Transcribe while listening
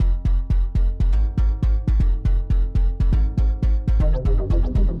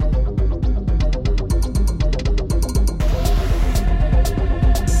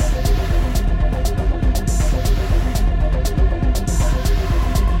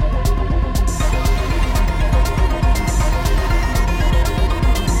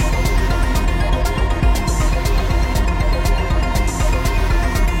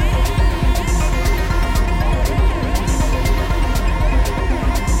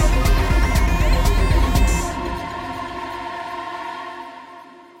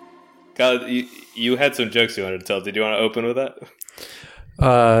Kyle, you had some jokes you wanted to tell. Did you want to open with that?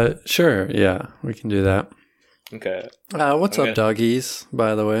 Sure. Yeah, we can do that. Okay. What's up, doggies,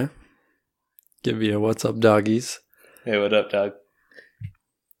 by the way? Give you a what's up, doggies. Hey, what up, dog?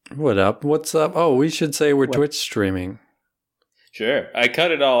 What up? What's up? Oh, we should say we're Twitch streaming. Sure. I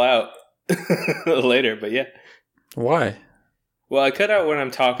cut it all out later, but yeah. Why? Well, I cut out when I'm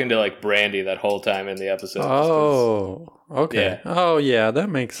talking to like Brandy that whole time in the episode. Oh, okay. Yeah. Oh, yeah, that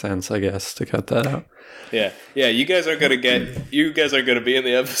makes sense, I guess, to cut that out. Yeah. You guys are gonna be in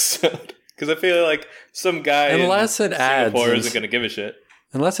the episode because I feel like some guy unless in it adds, Singapore isn't gonna give a shit.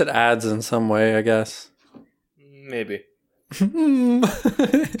 Unless it adds in some way, I guess. Maybe.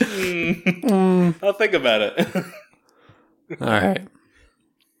 I'll think about it. All right.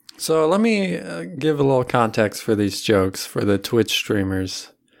 So let me give a little context for these jokes for the Twitch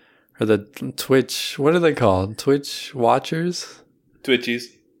streamers. Or the Twitch, what are they called? Twitch watchers? Twitchies.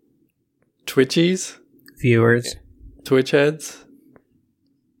 Twitchies? Viewers. Twitch heads?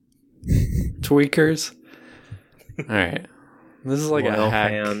 Tweakers? All right. This is like Loyal a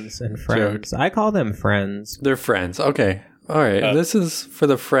hack fans and friends. joke. I call them friends. They're friends. Okay. All right. This is for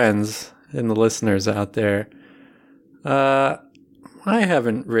the friends and the listeners out there. I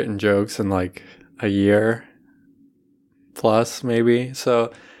haven't written jokes in like a year plus, maybe.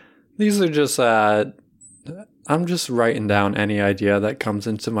 So these are just, I'm just writing down any idea that comes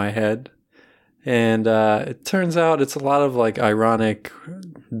into my head. And it turns out it's a lot of like ironic,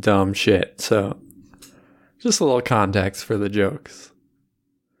 dumb shit. So just a little context for the jokes.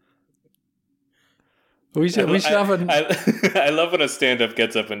 We should have a... I love when a stand-up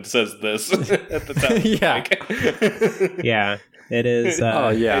gets up and says this at the top. Yeah. Yeah, it is. Oh,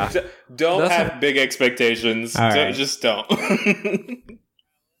 yeah. Don't have big expectations. Right. Just don't.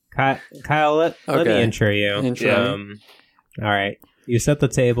 Kyle, let me intro you. All right. You set the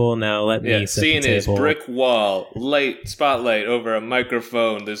table, now let me set the table. Scene is brick wall, light spotlight over a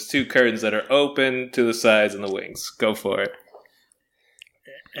microphone. There's two curtains that are open to the sides and the wings. Go for it.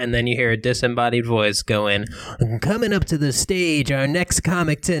 And then you hear a disembodied voice going, coming up to the stage, our next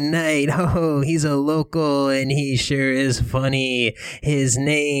comic tonight. Oh, he's a local and he sure is funny. His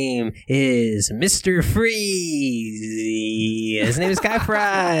name is Mr. Freeze. His name is Guy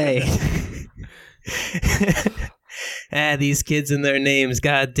Fry. These kids and their names,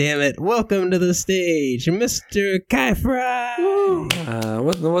 god damn it. Welcome to the stage, Mr. Guy Fry.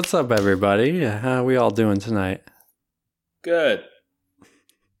 What's up, everybody? How are we all doing tonight? Good.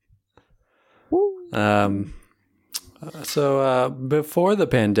 So before the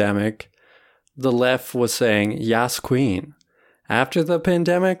pandemic, the left was saying "Yas Queen." After the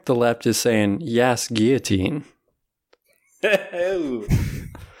pandemic, the left is saying "Yas Guillotine." Oh,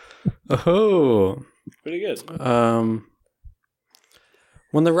 pretty good.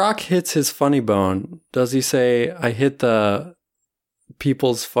 When The Rock hits his funny bone, does he say, "I hit the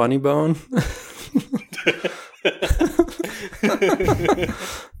people's funny bone"?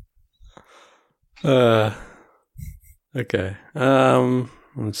 Okay.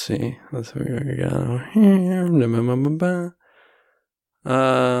 Let's see. Let's see what we got here.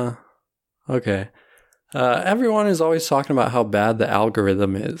 Okay. Everyone is always talking about how bad the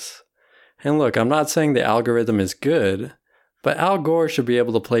algorithm is. And look, I'm not saying the algorithm is good, but Al Gore should be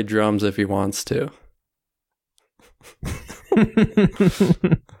able to play drums if he wants to.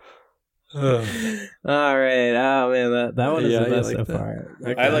 All right. Oh man, that one is the best so far.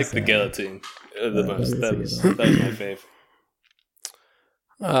 I like the guillotine the most. That was my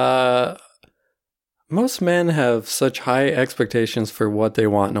fave. Most men have such high expectations for what they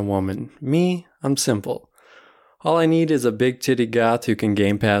want in a woman. Me, I'm simple. All I need is a big titty goth who can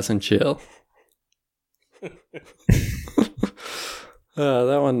Game Pass and chill.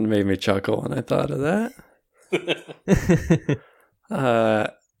 That one made me chuckle when I thought of that.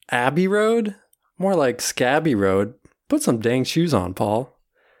 Abbey Road? More like Scabby Road. Put some dang shoes on, Paul.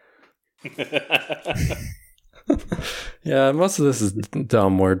 Yeah, most of this is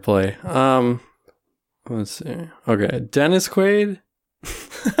dumb wordplay. Let's see. Okay, Dennis Quaid?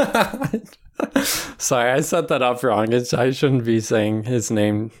 Sorry, I set that up wrong. I shouldn't be saying his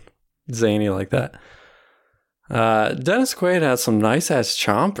name zany like that. Dennis Quaid has some nice-ass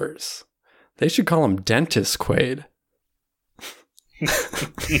chompers. They should call him Dentist Quaid.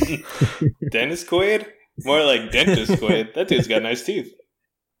 Dennis Quaid? More like Dentist Quaid. That dude's got nice teeth.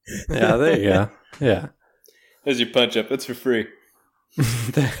 Yeah, there you go. Yeah. There's your punch up. It's for free.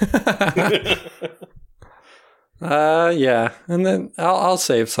 Yeah. And then I'll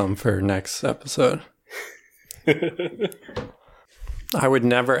save some for next episode. I would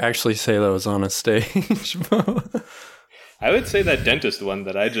never actually say those on a stage. I would say that dentist one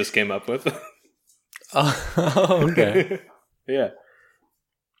that I just came up with. Oh, okay. Yeah.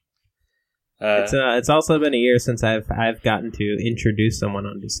 It's also been a year since I've gotten to introduce someone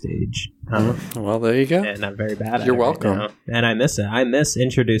onto stage. Well, there you go. And I'm very bad at it. You're welcome. Right now. And I miss it. I miss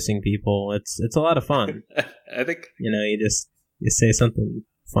introducing people. It's a lot of fun. I think You say something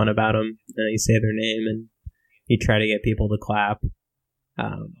fun about them. You say their name, and you try to get people to clap.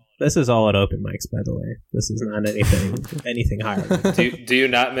 This is all at open mics, by the way. This is not anything higher. do you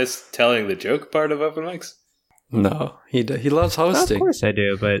not miss telling the joke part of open mics? No, he loves hosting. Of course I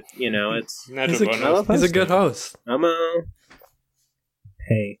do, but it's He's a good host. I'm a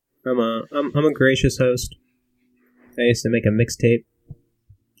gracious host. I used to make a mixtape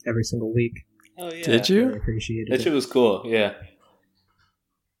every single week. Oh yeah. Did I you? appreciated That it. shit was cool. Yeah.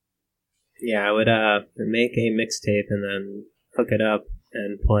 Yeah, I would make a mixtape and then hook it up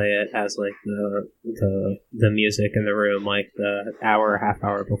and play it as like the music in the room, like the half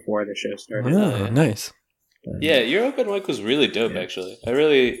hour before the show started. Oh, nice. Yeah, your open mic was really dope, actually. I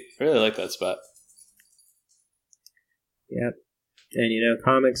really, really like that spot. Yep. And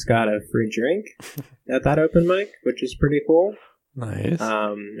comics got a free drink at that open mic, which is pretty cool. Nice.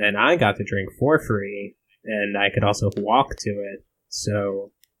 And I got the drink for free, and I could also walk to it.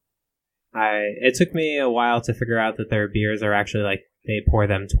 So it took me a while to figure out that their beers are actually like they pour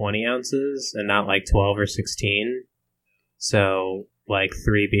them 20 ounces and not like 12 or 16. So like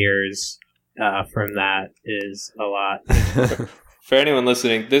 3 beers from that is a lot. For anyone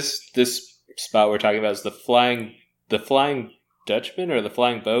listening, this spot we're talking about is the Flying Dutchman or the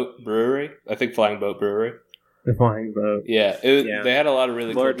Flying Boat Brewery. I think Flying Boat Brewery. The Flying Boat. Yeah, they had a lot of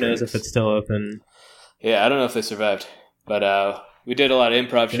really Lord cool knows drinks. if it's still open. Yeah, I don't know if they survived, but we did a lot of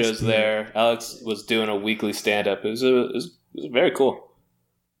improv shows there. Alex was doing a weekly stand-up. It was very cool.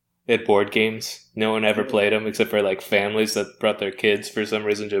 They had board games. No one ever played them except for like families that brought their kids for some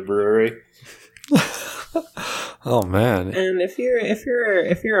reason to a brewery. Oh man! And if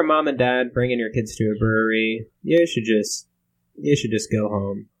you're a mom and dad bringing your kids to a brewery, you should just go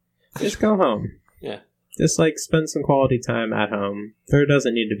home. Just go home. Yeah. Just like spend some quality time at home. There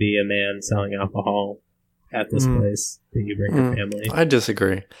doesn't need to be a man selling alcohol at this place that you bring your family. I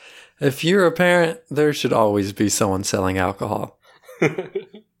disagree. If you're a parent, there should always be someone selling alcohol.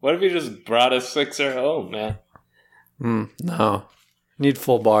 What if you just brought a sixer home, man? No. Need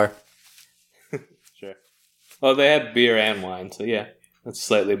full bar. Sure. Well, they had beer and wine, so yeah, that's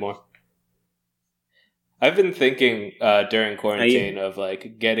slightly more. I've been thinking during quarantine of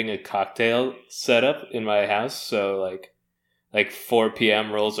like getting a cocktail set up in my house, so like 4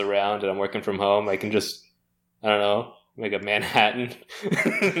 p.m. rolls around and I'm working from home, I can just, I don't know, make a Manhattan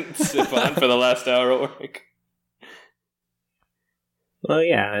sip on for the last hour of work. Well,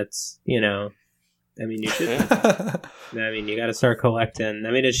 yeah, it's, you should. You got to start collecting.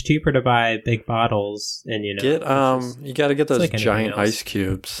 It's cheaper to buy big bottles, and you got to get those like giant ice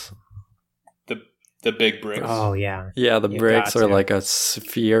cubes. The big bricks. Oh yeah, yeah. The bricks are like a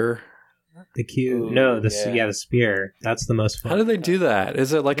sphere. The cube. Ooh, No, the sphere. That's the most fun. How do they do that?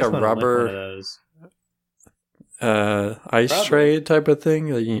 Is it like a one of rubber those. ice tray type of thing?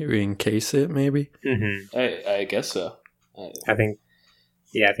 You encase it, maybe. Mm-hmm. I guess so. I think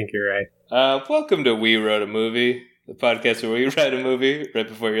you're right. Welcome to We Wrote a Movie, the podcast where we write a movie right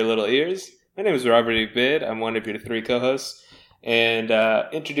before your little ears. My name is Robert E. Bid. I'm one of your 3 co-hosts. And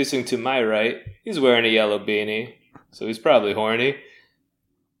introducing to my right, he's wearing a yellow beanie, so he's probably horny.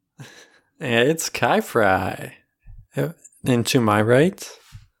 It's Kai Fry. And to my right?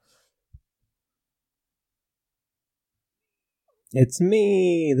 It's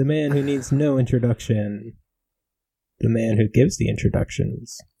me, the man who needs no introduction. The man who gives the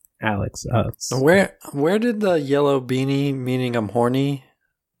introductions. Alex Utz. Where did the yellow beanie, meaning I'm horny,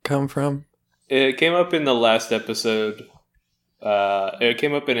 come from? It came up in the last episode. It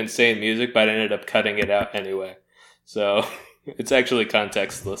came up in Insane Music, but I ended up cutting it out anyway. So it's actually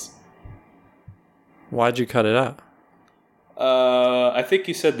contextless. Why'd you cut it out? I think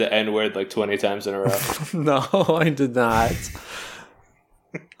you said the N-word like 20 times in a row. No, I did not.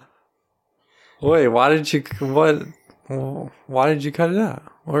 Wait, why did you cut it out?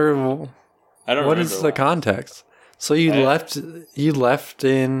 Or I don't. What is the context? So you left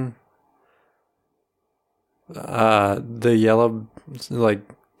in the yellow. Like,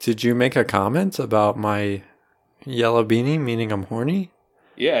 did you make a comment about my yellow beanie, meaning I'm horny?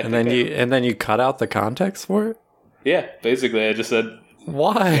 Yeah, and then you cut out the context for it. Yeah, basically, I just said.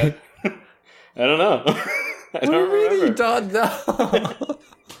 Why? I don't know. I don't remember. You don't know.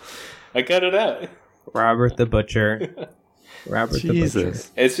 I cut it out. Robert the Butcher. Robert Jesus. the Butcher.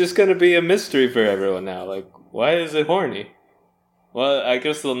 It's just going to be a mystery for everyone now. Like, why is it horny? Well, I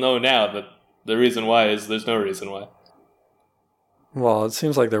guess they'll know now that the reason why is there's no reason why. Well, it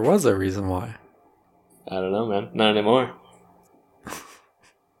seems like there was a reason why. I don't know, man. Not anymore.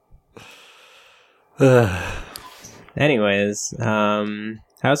 Anyways,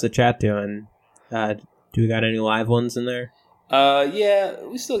 how's the chat doing? Do we got any live ones in there? Yeah,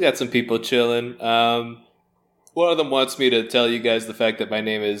 we still got some people chilling. One of them wants me to tell you guys the fact that my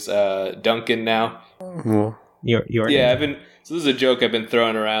name is Duncan now. Your Yeah, name? So this is a joke I've been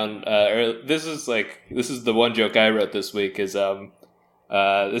throwing around. This is the one joke I wrote this week. Is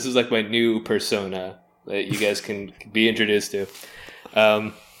this is like my new persona that you guys can be introduced to.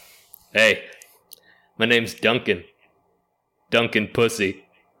 Hey, my name's Duncan. Duncan Pussy.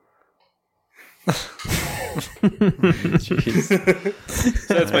 Jeez.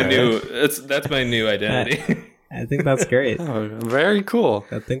 So that's my new identity. I think that's great. Oh, very cool.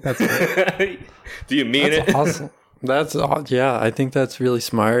 I think that's great. Do you mean That's it? awesome. Yeah, I think that's really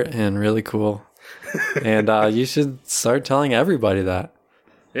smart and really cool. And you should start telling everybody that.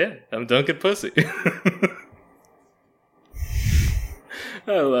 Yeah, I'm Duncan Pussy.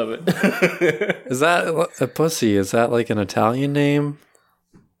 I love it. Is that a pussy? Is that like an Italian name?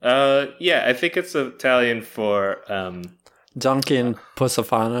 Yeah, I think it's Italian for Duncan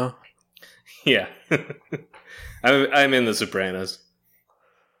Pussafano? yeah. I'm in The Sopranos.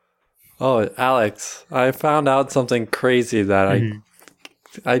 Oh, Alex, I found out something crazy that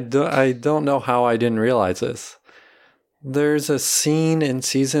I don't know how I didn't realize this. There's a scene in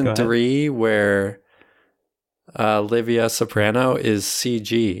season 3 where Livia Soprano is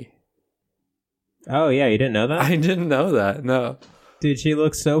CG. Oh yeah, you didn't know that? I didn't know that. No, dude, she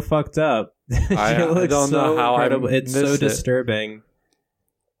looks so fucked up. I don't know how incredible. It's so disturbing.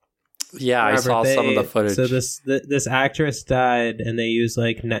 Yeah, Robert, I saw some of the footage. So this actress died, and they use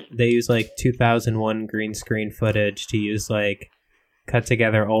like 2001 green screen footage to use like cut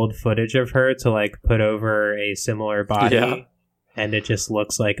together old footage of her to like put over a similar body, and it just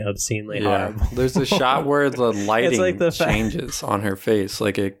looks like obscenely horrible. There's a shot where the lighting changes on her face,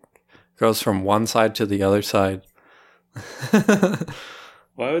 like it goes from one side to the other side.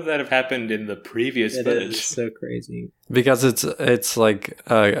 Why would that have happened in the previous footage? It's so crazy. Because it's like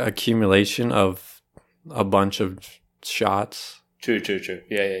a accumulation of a bunch of shots. True.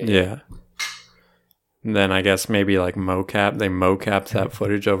 Yeah. And then I guess maybe like they mocapped that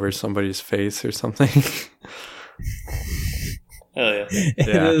footage over somebody's face or something. Hell yeah.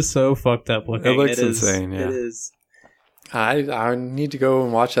 It is so fucked up looking. It looks insane, yeah. It is. I need to go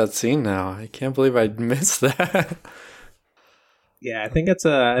and watch that scene now. I can't believe I missed that. Yeah, I think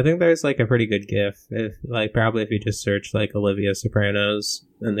there's like a pretty good GIF. If you just search like Olivia Sopranos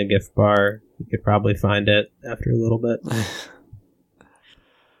in the GIF bar, you could probably find it after a little bit.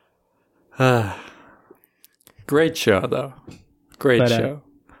 Great show though. Great show.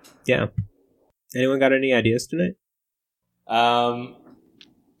 Yeah. Anyone got any ideas tonight? I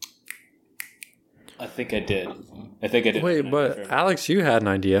think I did. Wait, but Alex, you had an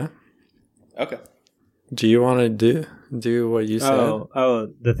idea. Okay. Do you want to do what you said? Oh,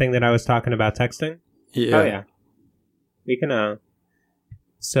 the thing that I was talking about texting? Yeah. Oh, yeah. We can,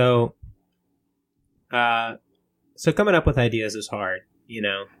 So coming up with ideas is hard, you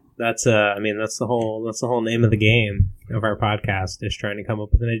know. That's the whole name of the game of our podcast is trying to come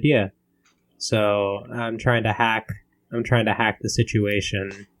up with an idea. So I'm trying to hack the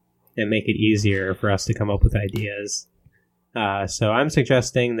situation and make it easier for us to come up with ideas. So I'm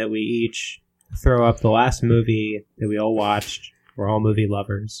suggesting that we each throw up the last movie that we all watched. We're all movie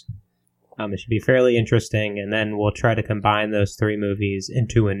lovers. It should be fairly interesting, and then we'll try to combine those 3 movies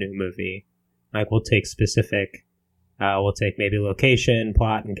into a new movie. Like we'll take maybe location,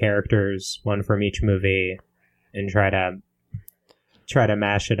 plot, and characters, one from each movie, and try to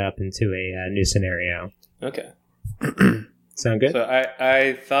mash it up into a new scenario. Okay. Sound good? So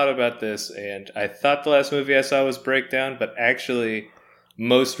I thought about this, and I thought the last movie I saw was Breakdown, but actually,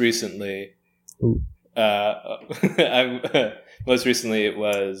 most recently, it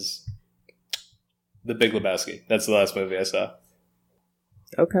was The Big Lebowski. That's the last movie I saw.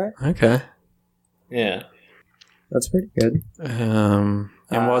 Okay. Yeah. That's pretty good. And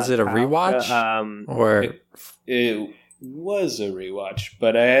was it a rewatch? Or it was a rewatch,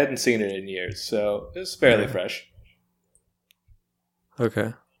 but I hadn't seen it in years, so it was fairly fresh.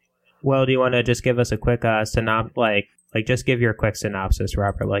 Okay. Well, do you want to just give us a quick just give your quick synopsis,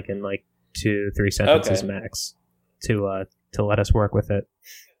 Robert, like in 2-3 sentences max, to let us work with it.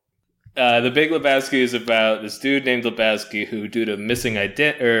 The Big Lebowski is about this dude named Lebowski who, due to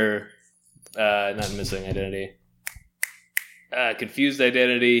confused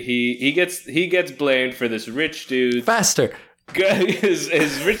identity. He gets blamed for this rich dude. Faster.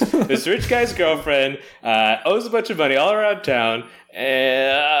 This rich guy's girlfriend owes a bunch of money all around town,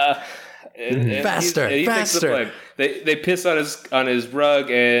 and faster. He takes the blame. They piss on his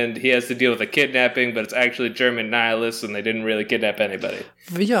rug, and he has to deal with a kidnapping, but it's actually German nihilists, and they didn't really kidnap anybody.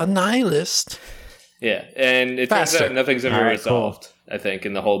 We are nihilist. Yeah, and it turns out nothing's ever resolved. Cool. I think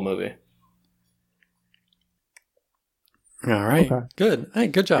in the whole movie. All right, good. Hey,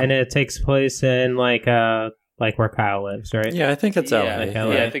 good job. And it takes place in like where Kyle lives, right? Yeah, I think it's LA.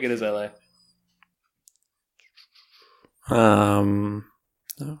 Yeah, I think it is LA. All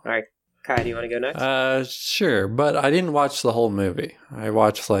right, Kai, do you want to go next? Sure, but I didn't watch the whole movie. I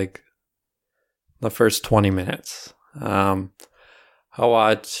watched like the first 20 minutes. I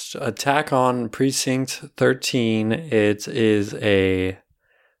watched Attack on Precinct 13. It is a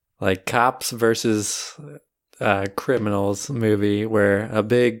like cops versus criminals movie where a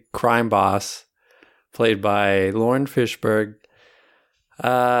big crime boss played by Lauren Fishburne.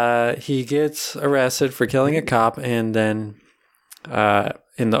 He gets arrested for killing a cop, and then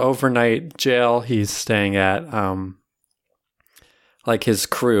in the overnight jail he's staying at, like his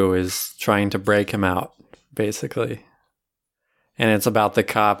crew is trying to break him out, basically. And it's about the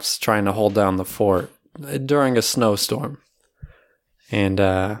cops trying to hold down the fort during a snowstorm. And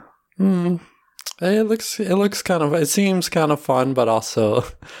it seems kind of fun, but also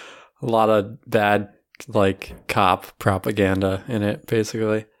a lot of bad like cop propaganda in it,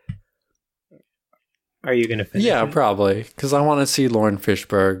 basically. Are you gonna finish? Yeah, it? Probably, because I want to see Lauren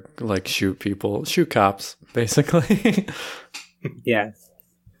Fishburne like shoot cops, basically. Yeah,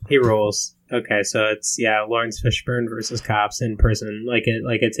 he rules. Okay, so it's Lawrence Fishburne versus cops in prison. Like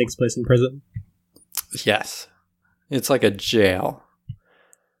it takes place in prison. Yes, it's like a jail,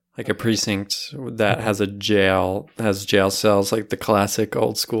 like a precinct that has jail cells, like the classic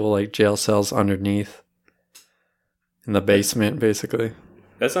old school like jail cells underneath. In the basement, basically.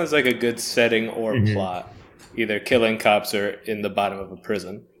 That sounds like a good setting or plot. Either killing cops or in the bottom of a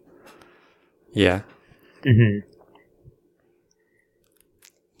prison. Yeah. Mm-hmm.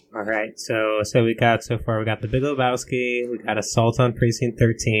 All right, so we got The Big Lebowski, we got Assault on Precinct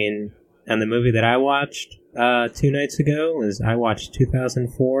 13, and the movie that I watched 2 nights ago was I watched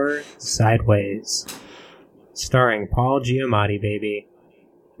 2004 Sideways, starring Paul Giamatti, baby.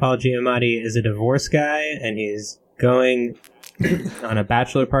 Paul Giamatti is a divorced guy, and he's going on a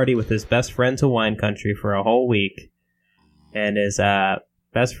bachelor party with his best friend to wine country for a whole week. And his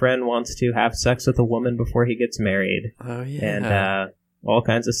best friend wants to have sex with a woman before he gets married. Oh, yeah. And all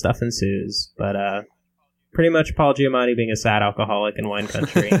kinds of stuff ensues. But pretty much Paul Giamatti being a sad alcoholic in wine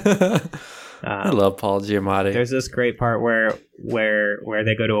country. I love Paul Giamatti. There's this great part where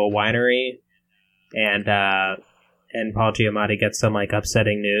they go to a winery and Paul Giamatti gets some like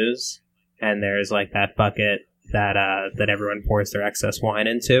upsetting news. And there's like that bucket that everyone pours their excess wine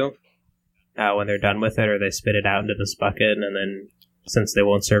into when they're done with it, or they spit it out into this bucket, and then since they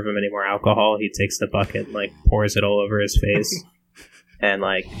won't serve him any more alcohol, he takes the bucket and like pours it all over his face, and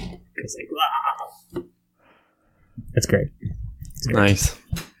like it's like, wow. It's great. Nice.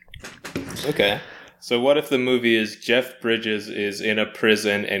 Okay, so what if the movie is Jeff Bridges is in a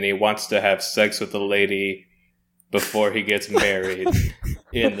prison and he wants to have sex with a lady before he gets married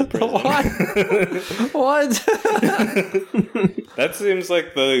in the prison? What? That seems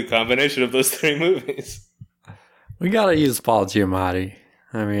like the combination of those 3 movies. We gotta use Paul Giamatti.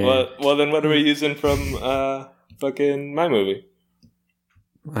 I mean... Well, then what are we using from fucking my movie?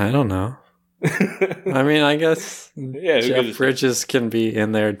 I don't know. I mean, I guess Jeff Bridges can be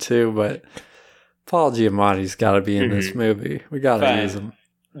in there too, but Paul Giamatti's gotta be in this movie. We gotta use him.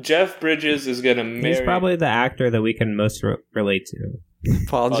 Jeff Bridges is going to marry... He's probably the actor that we can most relate to.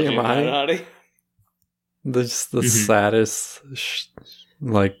 Paul Giamatti? The saddest,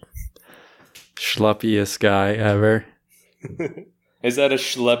 schluppiest guy ever. Is that a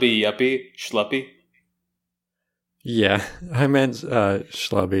schlubby yuppie? Schluppy? Yeah, I meant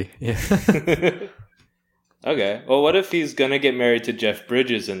schlubby. Yeah. Okay, well, what if he's going to get married to Jeff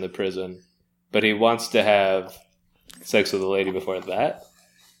Bridges in the prison, but he wants to have sex with a lady before that?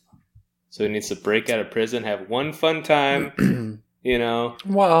 So he needs to break out of prison, have one fun time, you know.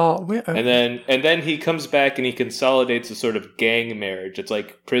 Well, and then he comes back and he consolidates a sort of gang marriage. It's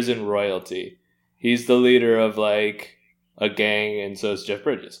like prison royalty. He's the leader of like a gang, and so is Jeff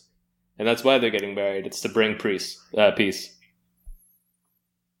Bridges, and that's why they're getting married. It's to bring peace. Well,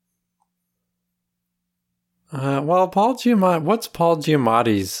 Paul Giamatti. What's Paul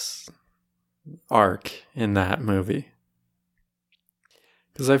Giamatti's arc in that movie?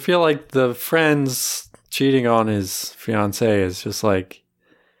 Because I feel like the friends cheating on his fiancée is just like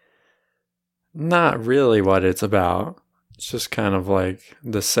not really what it's about. It's just kind of like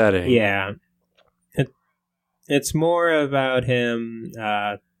the setting. Yeah. It's more about him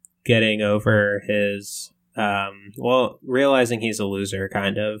getting over his, realizing he's a loser,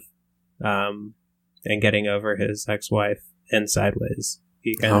 kind of, and getting over his ex-wife in Sideways.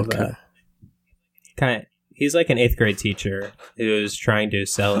 He he's like an 8th grade teacher who's trying to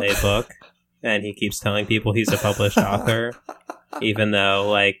sell a book, and he keeps telling people he's a published author, even though,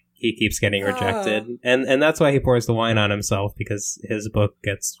 like, he keeps getting rejected. And that's why he pours the wine on himself, because his book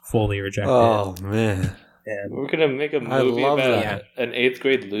gets fully rejected. Oh, man. And we're going to make a movie about an 8th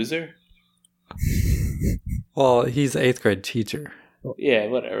grade loser? Well, he's an 8th grade teacher. Yeah,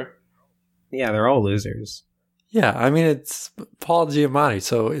 whatever. Yeah, they're all losers. Yeah, I mean, it's Paul Giamatti,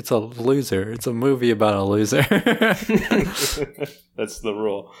 so it's a loser. It's a movie about a loser. That's the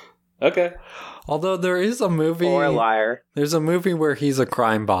rule. Okay. Although there is a movie... Or a liar. There's a movie where he's a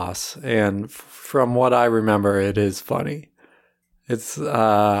crime boss, and from what I remember, it is funny. It's,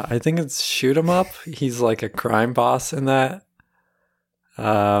 I think it's Shoot 'Em Up. He's like a crime boss in that.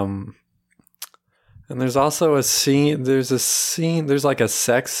 And there's also there's like a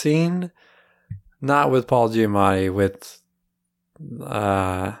sex scene, not with Paul Giamatti, with,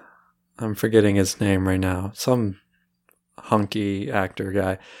 I'm forgetting his name right now, some hunky actor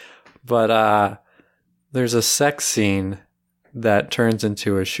guy. But there's a sex scene that turns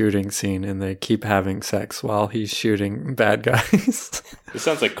into a shooting scene, and they keep having sex while he's shooting bad guys. It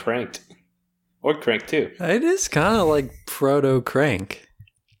sounds like Cranked. Or Crank 2. It is kind of like proto-Crank.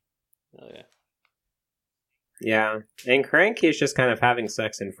 Oh, yeah. Yeah. In Crank, he's just kind of having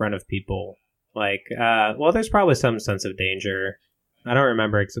sex in front of people. Like, there's probably some sense of danger. I don't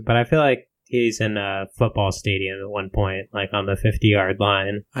remember, but I feel like he's in a football stadium at one point, like on the 50-yard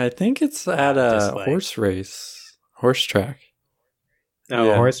line. I think it's at a horse track. Oh,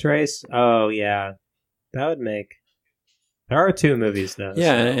 yeah. A horse race? Oh, yeah. That would make... There are 2 movies, though.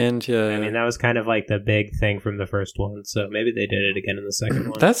 Yeah, so, and... I mean, that was kind of like the big thing from the first one, so maybe they did it again in the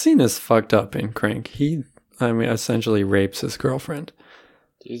second one. That scene is fucked up in Crank. He, essentially rapes his girlfriend.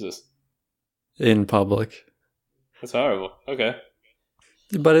 Jesus. In public. That's horrible. Okay.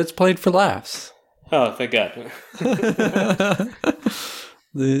 But it's played for laughs. Oh, thank God.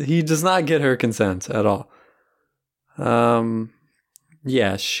 He does not get her consent at all.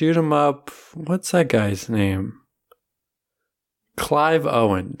 Yeah, Shoot 'Em Up. What's that guy's name? Clive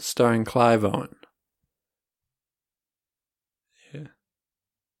Owen, starring Clive Owen. Yeah.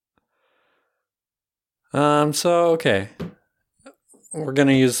 So, okay. We're going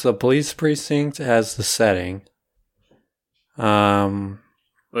to use the police precinct as the setting. Well,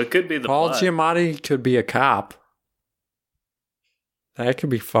 it could be the Paul plot. Giamatti could be a cop. That could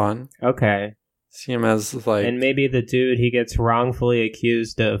be fun. Okay. See him as like... And maybe the dude, he gets wrongfully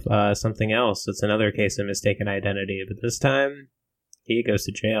accused of something else. It's another case of mistaken identity. But this time, he goes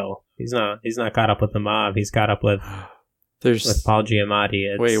to jail. He's not caught up with the mob. He's caught up with Paul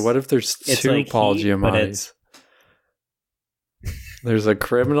Giamatti. Wait, what if there's 2 like Paul Giamattis? There's a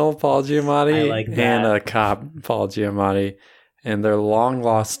criminal Paul Giamatti and a cop Paul Giamatti. And they're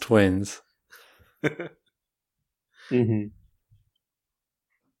long-lost twins. Mm-hmm.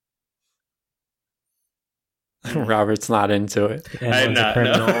 Robert's not into it. I'm not,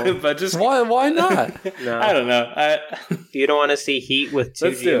 no, but just why not? No. I don't know. You don't want to see Heat with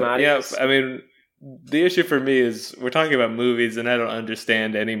 2 Giamattis? Yeah, I mean, the issue for me is we're talking about movies, and I don't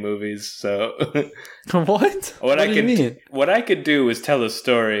understand any movies. So what? What do you mean? What I could do is tell a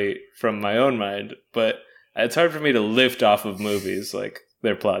story from my own mind, but it's hard for me to lift off of movies like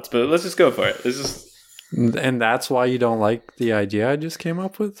their plots. But let's just go for it. And that's why you don't like the idea I just came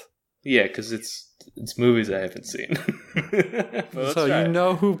up with? Yeah, because it's movies I haven't seen. So you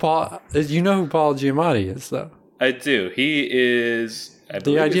know who Paul Giamatti is, though. I do. He is.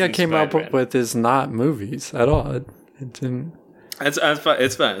 The idea I came up with is not movies at all. It didn't. It's fine.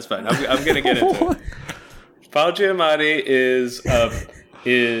 It's fine. I'm gonna get into it. Paul Giamatti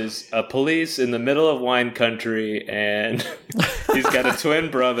is a police in the middle of wine country, and he's got a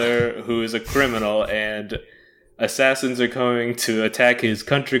twin brother who is a criminal, and assassins are coming to attack his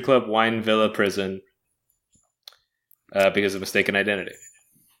country club wine villa prison because of mistaken identity.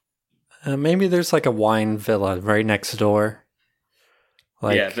 Maybe there's like a wine villa right next door.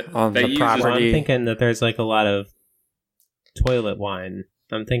 Like on the property. I'm thinking that there's like a lot of toilet wine.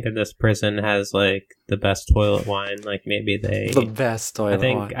 I'm thinking this prison has like the best toilet wine. Like maybe the best toilet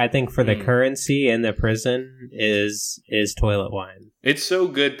wine. I think for the currency in the prison is toilet wine. It's so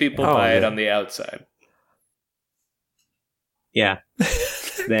good people buy it on the outside. Yeah.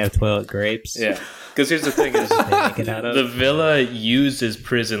 They have toilet grapes. Yeah. Because here's the thing: is the villa uses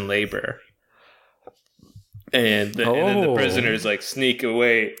prison labor, and then the prisoners like sneak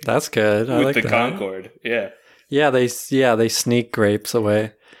away. That's good. I with like the that. Concorde. Yeah. Yeah, they sneak grapes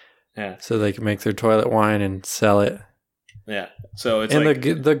away. Yeah. So they can make their toilet wine and sell it. Yeah. So it's and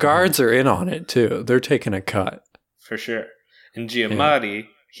the guards are in on it too. They're taking a cut for sure. And Giamatti,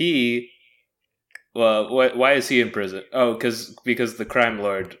 why is he in prison? Oh, because the crime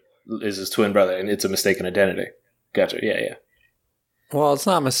lord is his twin brother, and it's a mistaken identity. Gotcha. Yeah. Well, it's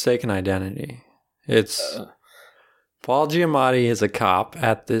not mistaken identity. It's Paul Giamatti is a cop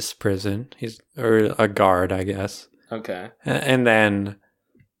at this prison. He's a guard, I guess. Okay. And then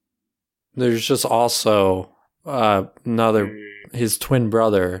there's just also another. His twin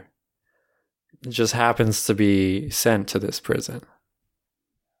brother just happens to be sent to this prison.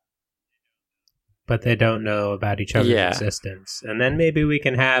 But they don't know about each other's existence. And then maybe we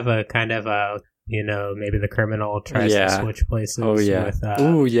can have a kind of a, maybe the criminal tries to switch places. Oh, yeah.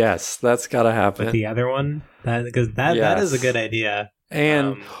 With, yes. That's got to happen. With the other one. Because that is a good idea.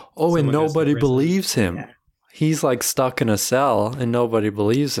 And, and nobody believes him. Yeah. He's like stuck in a cell and nobody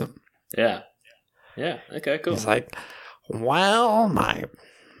believes him. Yeah. Yeah. Okay, cool. He's like, well, my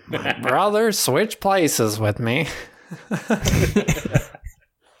brother switched places with me.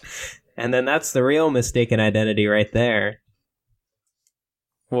 And then that's the real mistaken identity right there.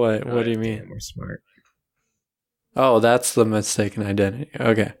 What do you mean? Damn, we're smart. Oh, that's the mistaken identity.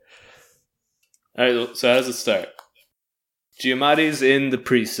 Okay. All right, so how does it start? Giamatti's in the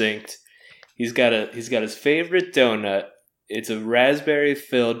precinct. He's got his favorite donut. It's a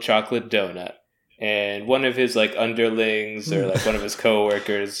raspberry-filled chocolate donut. And one of his like underlings or like one of his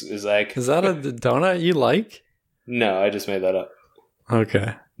coworkers is like, "Is that a donut you like?" No, I just made that up.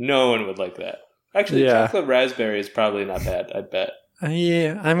 Okay. No one would like that. Actually, chocolate raspberry is probably not bad, I'd bet.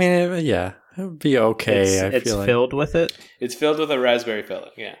 Yeah, I mean, it would be okay. It's filled with it? It's filled with a raspberry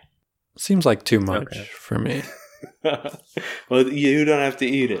filling, yeah. Seems like too much for me. Well, you don't have to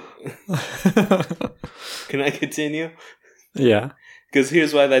eat it. Can I continue? Yeah. Because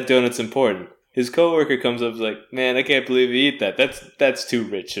here's why that donut's important. His coworker comes up and is like, man, I can't believe you eat that. That's too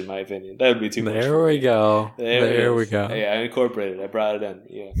rich, in my opinion. That would be too much. There we go. There we go. Yeah, I incorporated it. I brought it in.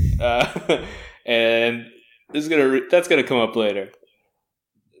 Yeah. And that's gonna come up later.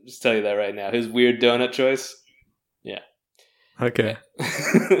 I'll just tell you that right now. His weird donut choice. Yeah. Okay.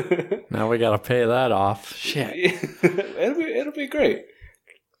 Now we gotta pay that off. Shit. It'll be great.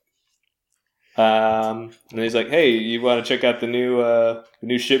 And he's like, "Hey, you want to check out the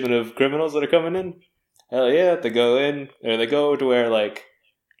new shipment of criminals that are coming in?" Hell yeah! They go in, or they go to where like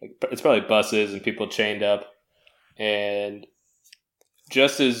it's probably buses and people chained up. And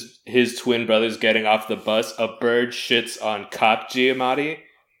just as his twin brother's getting off the bus, a bird shits on Cop Giamatti.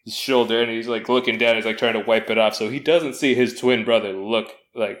 His shoulder, and he's like looking down. He's like trying to wipe it off, so he doesn't see his twin brother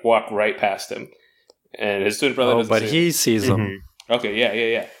walk right past him. And his twin brother doesn't see he sees him. Mm-hmm. Okay,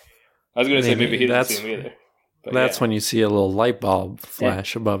 yeah. I was gonna say maybe he didn't see him either. But that's when you see a little light bulb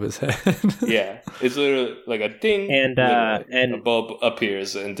flash above his head. Yeah, it's literally like a ding, and a bulb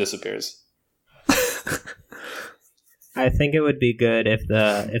appears and disappears. I think it would be good if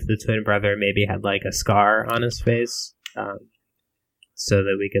the twin brother maybe had like a scar on his face. So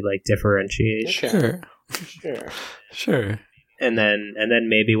that we could like differentiate. Sure. And then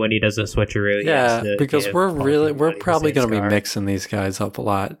maybe when he does a switcheroo, because we're probably going to be mixing these guys up a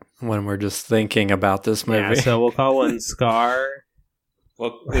lot when we're just thinking about this movie. Yeah, so we'll call one Scar.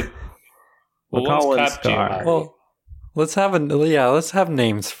 We'll call one Scar. Well, let's have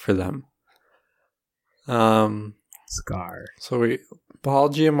names for them. Scar. So Paul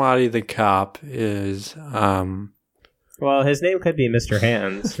Giamatti, the cop, is well, his name could be Mr.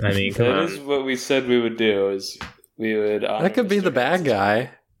 Hands. I mean, come on. That is what we said we would do. Is we would. That could be the bad guy,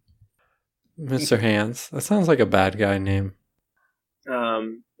 Mr. Hands. That sounds like a bad guy name.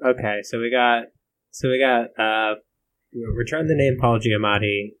 Okay, so we got. Return the name Paul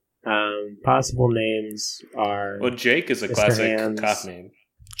Giamatti. Possible names are. Well, Jake is a classic cop name.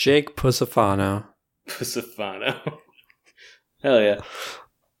 Jake Pusafano. Hell yeah.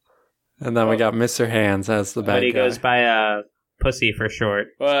 And then we got Mr. Hands as the bad guy. He goes by Pussy for short.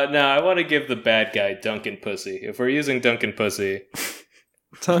 Well, no, I want to give the bad guy Duncan Pussy. If we're using Duncan Pussy...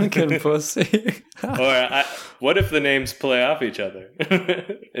 Duncan Pussy? Or what if the names play off each other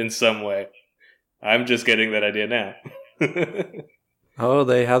in some way? I'm just getting that idea now. Oh,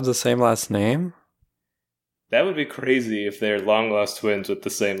 they have the same last name? That would be crazy if they're long-lost twins with the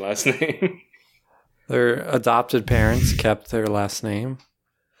same last name. Their adopted parents kept their last name?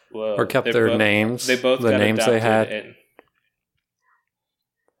 Well, or kept their names? They both the got names they had.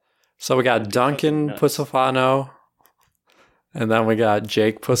 So we got Duncan Pusafano, and then we got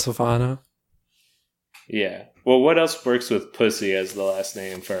Jake Pusafano. Yeah. Well, what else works with pussy as the last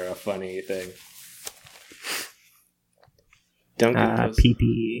name for a funny thing? Duncan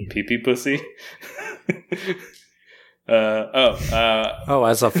Pee-pee. Pee-pee pussy?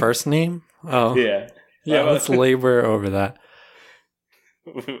 As a first name? Oh. Yeah. Yeah, let's labor over that.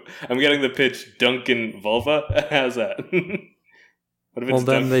 I'm getting the pitch Duncan Vulva. How's that? What if it's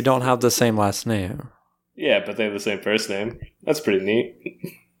then they don't have the same last name. Yeah, but they have the same first name. That's pretty neat.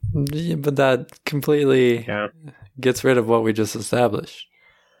 Yeah, but that completely gets rid of what we just established.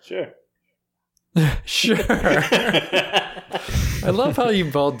 Sure. Sure. I love how you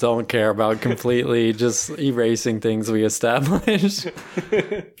both don't care about completely just erasing things we established.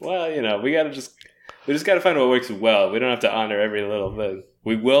 Well, we just gotta find what works well. We don't have to honor every little thing.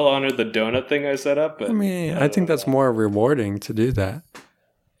 We will honor the donut thing I set up, but I think that's more rewarding to do that.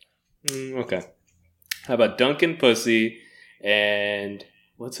 Okay. How about Duncan Pussy and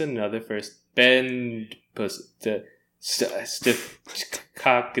what's another first? Ben Pussy. Stiff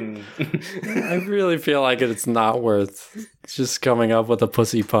cock and... I really feel like it's not worth just coming up with a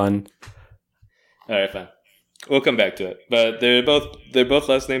pussy pun. All right, fine. We'll come back to it. But they're both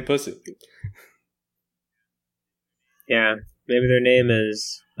last name Pussy. Yeah, maybe their name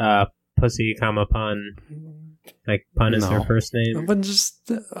is Pussy, Pun. Like Pun is their first name. But just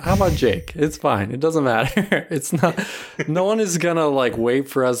how about Jake? It's fine. It doesn't matter. It's not. No one is gonna wait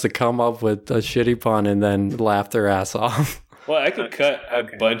for us to come up with a shitty pun and then laugh their ass off. Well, I could cut a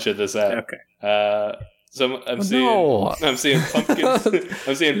bunch of this out. Okay. So I'm seeing pumpkins.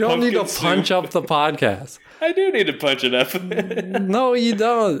 I'm seeing. You don't need to punch up the podcast. I do need to punch it up. No, you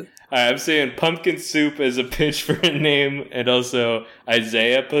don't. I'm seeing pumpkin soup as a pitch for a name, and also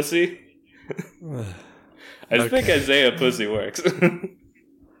Isaiah Pussy. I just think Isaiah Pussy works.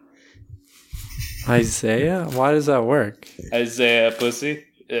 Isaiah? Why does that work? Isaiah Pussy.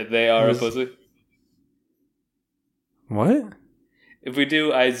 They are a pussy. What? If we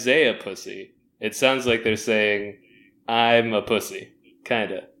do Isaiah Pussy, it sounds like they're saying, I'm a pussy.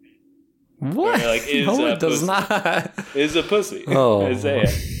 Kinda. What? No, it does not. Is a pussy. Oh.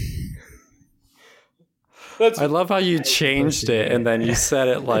 Isaiah. I love how you changed it and then you said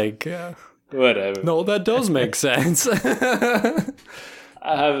it like... Whatever. No, that does make sense.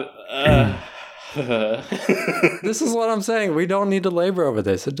 This is what I'm saying. We don't need to labor over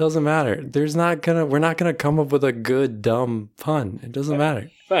this. It doesn't matter. We're not gonna come up with a good dumb pun. It doesn't matter.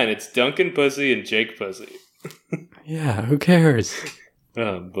 Fine, it's Duncan Pussy and Jake Pussy. Yeah, who cares?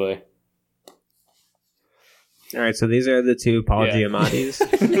 Oh boy. All right, so these are the two Paul Giamattis.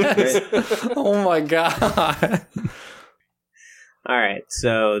 Yes. Right? Oh my god. All right,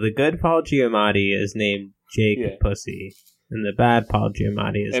 so the good Paul Giamatti is named Jake Pussy, and the bad Paul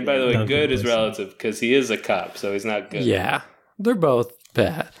Giamatti is. And by the way, Duncan good is Pussy. relative because he is a cop, so he's not good. Yeah, they're both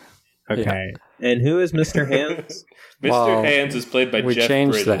bad. Okay, and who is Mr. Hands? Mr. Hands is played by Jeff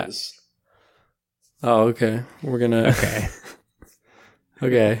Bridges. That. Oh, okay. We're gonna. Okay.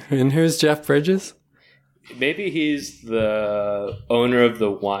 Okay, and who's Jeff Bridges? Maybe he's the owner of the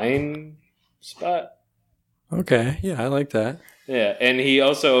wine spot. Okay, yeah, I like that. Yeah, and he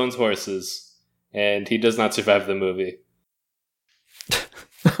also owns horses, and he does not survive the movie.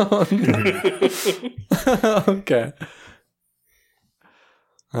 Oh, no. Okay.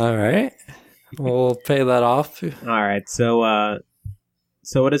 All right. We'll pay that off. All right. So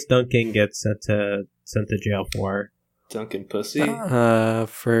what does Duncan get sent to jail for? Duncan Pussy?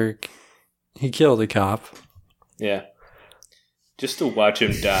 He killed a cop. Yeah. Just to watch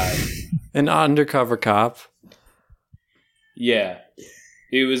him die. An undercover cop. Yeah.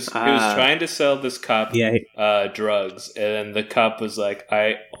 He was trying to sell this cop drugs, and then the cop was like,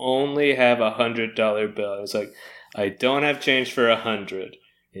 I only have $100 bill. I was like, I don't have change for 100.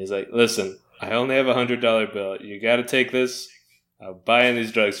 He's like, listen, I only have $100 bill. You got to take this. I'm buying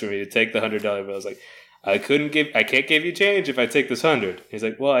these drugs for me. You take the $100 bill. I was like, I can't give you change if I take this 100. He's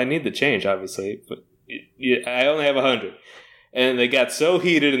like, well, I need the change, obviously, but I only have 100. And they got so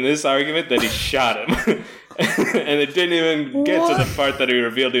heated in this argument that he shot him. And it didn't even get to the part that he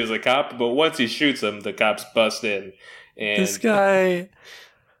revealed he was a cop. But once he shoots him, the cops bust in. And this guy,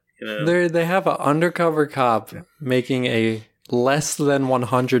 they have an undercover cop making a less than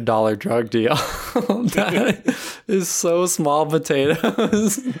 $100 drug deal. That is so small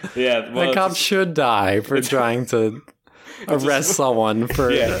potatoes. Yeah, that cop should die for trying to arrest someone for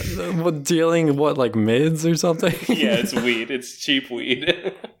dealing mids or something. Yeah, it's weed. It's cheap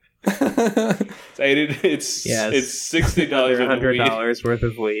weed. It's $60 $100 worth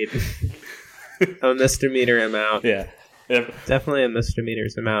of weed. A misdemeanor amount. Yeah. Definitely a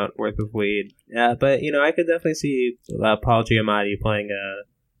misdemeanor's amount worth of weed. Yeah, but I could definitely see Paul Giamatti playing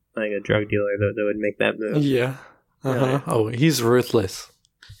a drug dealer that would make that move. Yeah. Uh-huh. Oh, he's ruthless.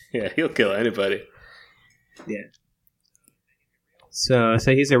 Yeah, he'll kill anybody. Yeah. So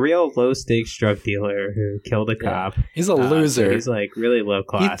he's a real low stakes drug dealer who killed a cop. He's a loser. So he's like really low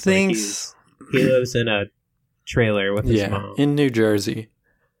class. He thinks he lives in a trailer with his mom in New Jersey.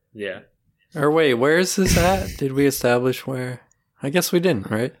 Yeah. Or wait, where is this at? Did we establish where? I guess we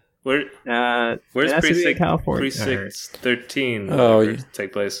didn't, right? Where's Precinct, California? Precinct 13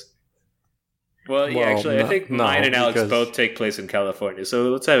 take place? Well, yeah, actually, I think mine and Alex both take place in California, so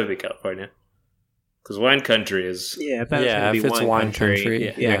let's have it be California. Because wine country is... if it's wine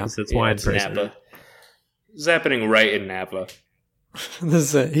country. Yeah, because it's wine person. Napa. It's happening right in Napa.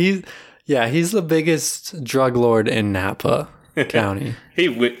 He's the biggest drug lord in Napa County.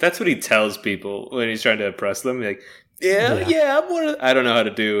 That's what he tells people when he's trying to impress them. Like, I'm one of... I don't know how to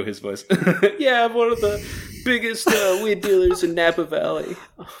do his voice. I'm one of the biggest weed dealers in Napa Valley.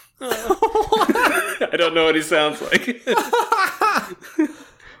 I don't know what he sounds like.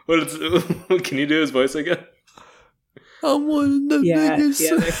 Can you do his voice again? I'm one of the biggest.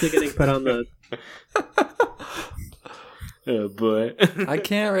 Yeah, I'm actually getting put on the... Oh boy. I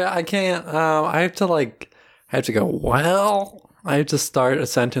can't. I have to go, well, I have to start a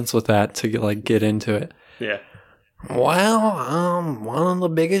sentence with that to get into it. Yeah. Well, I'm one of the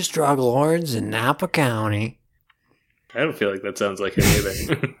biggest drug lords in Napa County. I don't feel like that sounds like him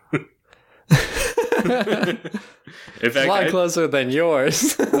either. In fact, a lot closer than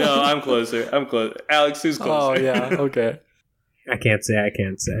yours. No, I'm closer. Alex, who's closer? Oh, yeah, okay. I can't say.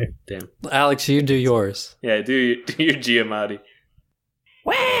 Damn. Alex, you do yours. Yeah, do your Giamatti.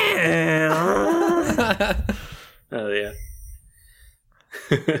 Well. Oh, yeah.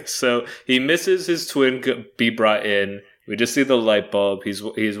 So he misses his twin be brought in. We just see the light bulb.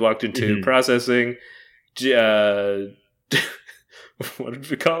 He's walked into processing. What did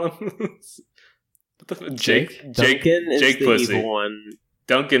we call him? Jake Duncan is Jake the Pussy. evil one.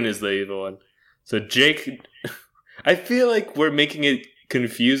 Duncan is the evil one. So Jake, I feel like we're making it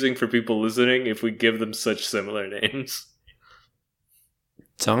confusing for people listening if we give them such similar names.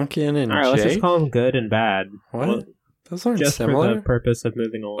 Duncan and Jake? Let's just call them good and bad. What? Well, those aren't just similar? for the purpose of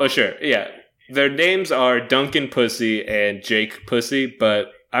moving along. Oh, sure. Yeah. Their names are Duncan Pussy and Jake Pussy,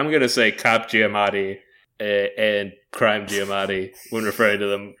 but I'm going to say Cop Giamatti and Crime Giamatti when referring to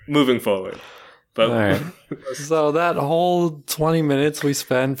them moving forward. But all right. So that whole 20 minutes we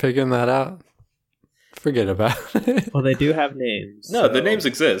spent figuring that out, forget about it. Well, they do have names. No, the names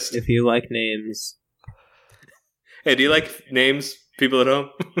exist. If you like names. Hey, do you like names, people at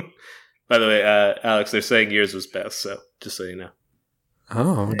home? By the way, Alex, they're saying yours was best, so just so you know.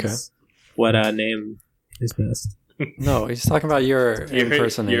 Oh, okay. Nice. What name is best? No, he's talking about your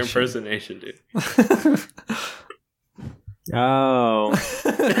impersonation. Your impersonation, dude. Oh.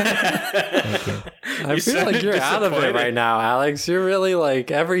 I feel like you're out of it right now, Alex. You're really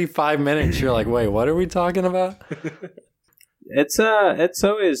every 5 minutes you're like, wait, what are we talking about? It's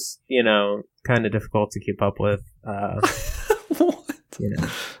always, kind of difficult to keep up with what?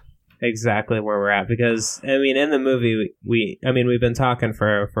 Exactly where we're at, because in the movie we've been talking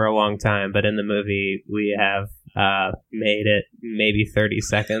for a long time, but in the movie we have made it maybe 30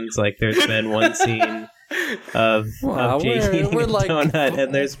 seconds. Like there's been one scene of Jake eating a donut,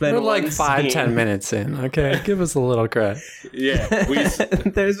 and there's been we're 5-10 minutes in. Okay, give us a little credit. Yeah,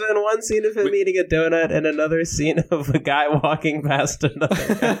 there's been one scene of him eating a donut, and another scene of a guy walking past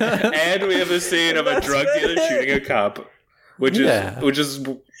another guy. And we have a scene of a drug dealer shooting a cop, which is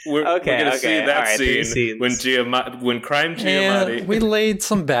we're gonna see that scene when Crime Giamatti. And we laid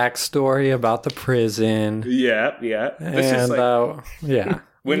some backstory about the prison. Yeah.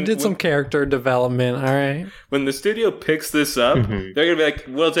 And we did some character development. All right. When the studio picks this up, they're gonna be like,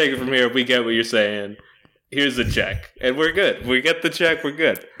 "We'll take it from here. We get what you're saying. Here's the check, and we're good. We get the check. We're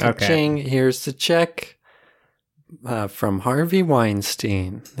good." Okay. Ching, here's the check from Harvey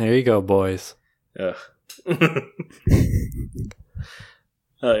Weinstein. There you go, boys. Ugh.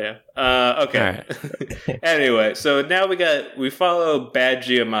 Oh yeah. Okay. Right. Anyway, so now we follow Bad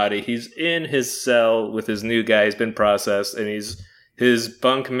Giamatti. He's in his cell with his new guy. He's been processed, and his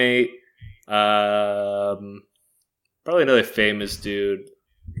bunkmate. Probably another famous dude.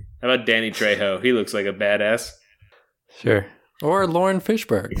 How about Danny Trejo? He looks like a badass. Sure. Or Lauren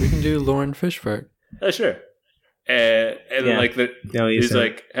Fishburne. We can do Lauren Fishburne. Oh sure. And then he's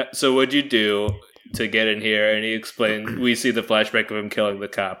like, "So what'd you do to get in here?" And he explained, we see the flashback of him killing the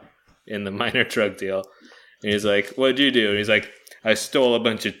cop in the minor drug deal. And he's like, "What'd you do?" And he's like, "I stole a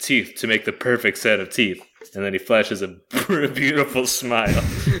bunch of teeth to make the perfect set of teeth." And then he flashes a beautiful smile.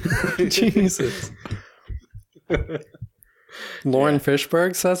 Jesus. Lauren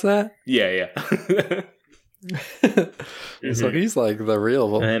Fishburne says that? Yeah. So he's like the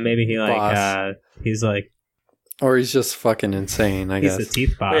real maybe he boss. He's like, or he's just fucking insane, I guess. He's the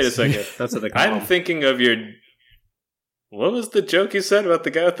teeth boss. Wait a second. That's what they call him. I'm thinking of your... What was the joke you said about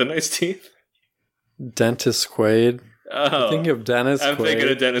the guy with the nice teeth? Dentist Quaid. Oh. I'm thinking of Dennis I'm Quaid. thinking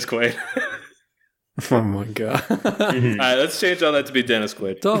of Dennis Quaid. Oh my god. All right, let's change all that to be Dennis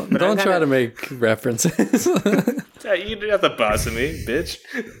Quaid. Don't try to make references. You didn't have to boss me, bitch.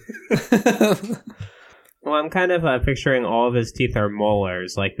 Well, I'm kind of picturing all of his teeth are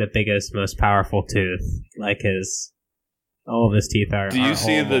molars, like the biggest, most powerful tooth. Like all of his teeth are. Do you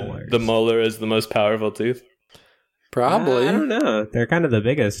see the molar as the most powerful tooth? Probably. I don't know. They're kind of the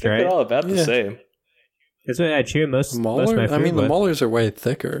biggest, right? They're all about the same. That's what I chew most of my food I mean, the with. molars are way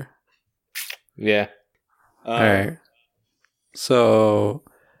thicker. Yeah. All right. So,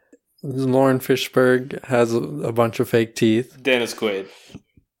 Lauren Fishburne has a bunch of fake teeth. Dennis Quaid.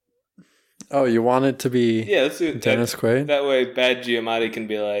 Oh, you want it to be let's do Dennis Quaid? That way, Bad Giamatti can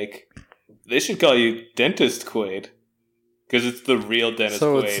be like, they should call you Dentist Quaid. Because it's the real Dennis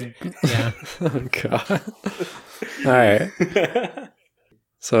Quaid. Yeah. Oh, God. All right.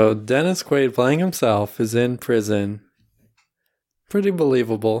 So, Dennis Quaid playing himself is in prison. Pretty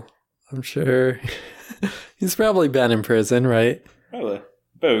believable. I'm sure. He's probably been in prison, right? Probably.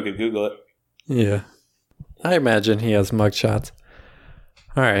 Bet we could Google it. Yeah. I imagine he has mugshots.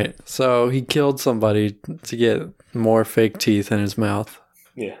 All right. So he killed somebody to get more fake teeth in his mouth.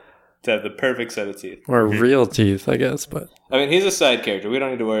 Yeah. To have the perfect set of teeth. Or real teeth, I guess. But I mean, he's a side character. We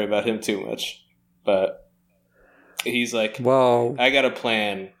don't need to worry about him too much. But he's like, well, I got a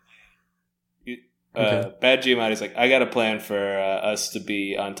plan. Okay. Bad Giamatti's like, I got a plan for us to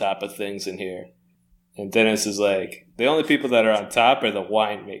be on top of things in here. And Dennis is like, the only people that are on top are the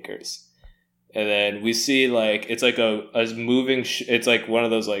winemakers. And then we see like, it's like a moving, it's like one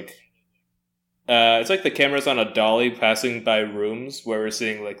of those like, it's like the cameras on a dolly passing by rooms where we're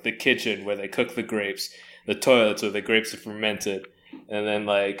seeing like the kitchen where they cook the grapes, the toilets where the grapes are fermented, and then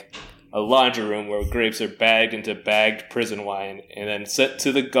like a laundry room where grapes are bagged into bagged prison wine and then sent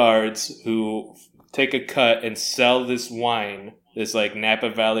to the guards who take a cut and sell this wine, this like Napa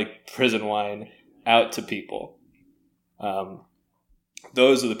Valley prison wine, out to people.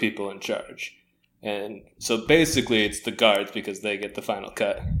 Those are the people in charge. And so basically it's the guards because they get the final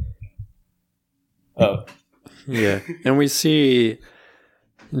cut. Oh. Yeah. And we see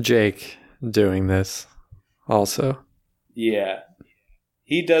Jake doing this also. Yeah.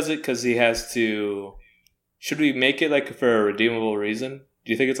 He does it because he has to... Should we make it like for a redeemable reason?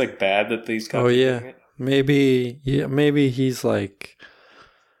 Do you think it's like bad that these cops are doing it? Maybe he's like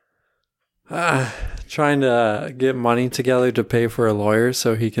trying to get money together to pay for a lawyer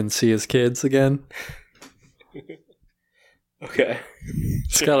so he can see his kids again. Okay.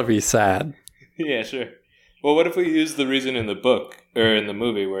 It's gotta be sad. Yeah, sure. Well, what if we use the reason in the book or in the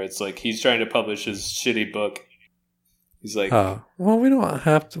movie where it's like he's trying to publish his shitty book? He's like, oh, well, we don't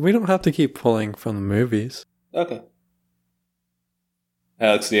have to keep pulling from the movies. Okay.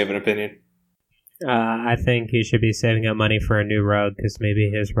 Alex, do you have an opinion? I think he should be saving up money for a new rug because maybe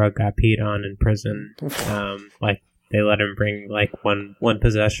his rug got peed on in prison. Like they let him bring like one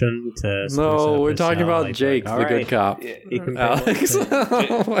possession to. No, we're talking about like, Jake, the good cop. Yeah, he can Alex. Jake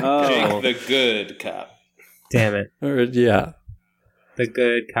the good cop. Damn it. Yeah. The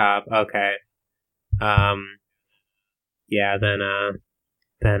good cop. Okay. Yeah. Then.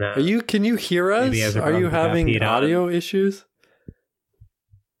 Can you hear us? Are you having audio issues?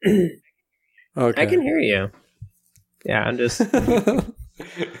 Okay. I can hear you. Yeah, I'm just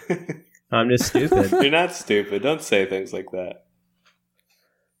stupid. You're not stupid. Don't say things like that.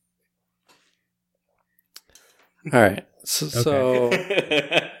 All right. So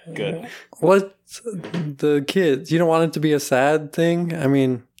good. What the kids? You don't want it to be a sad thing? I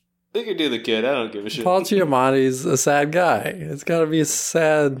mean, they can do the kid. I don't give a shit. Paul Giamatti's a sad guy. It's got to be a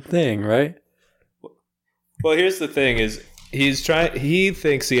sad thing, right? Well, here's the thing: is he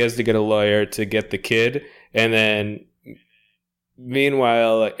thinks he has to get a lawyer to get the kid, and then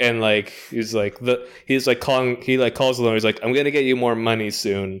meanwhile, he calls the lawyer. He's like, I'm gonna get you more money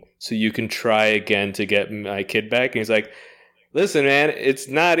soon, so you can try again to get my kid back. And he's like, listen, man, it's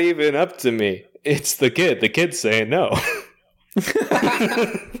not even up to me. It's the kid. The kid's saying no.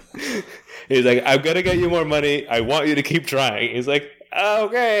 He's like, I'm gonna get you more money. I want you to keep trying. He's like,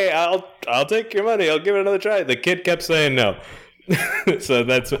 okay, I'll take your money. I'll give it another try. The kid kept saying no. So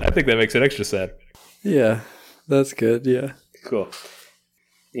I think that makes it extra sad. Yeah, that's good. Yeah. Cool.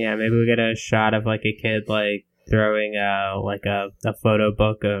 Yeah, maybe we get a shot of like a kid like throwing like a photo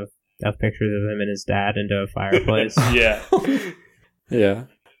book of pictures of him and his dad into a fireplace. Yeah. Yeah.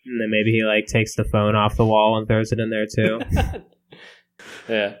 And then maybe he like takes the phone off the wall and throws it in there too.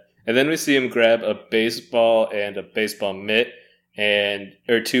 Yeah. And then we see him grab a baseball and a baseball mitt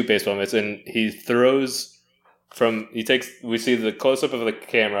or 2 baseball mitts, and he throws we see the close up of the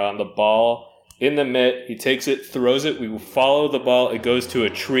camera on the ball in the mitt. He takes it, throws it. We follow the ball. It goes to a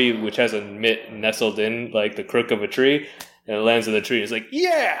tree, which has a mitt nestled in like the crook of a tree, and it lands in the tree. He's like,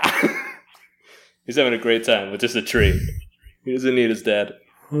 yeah! He's having a great time with just a tree. He doesn't need his dad.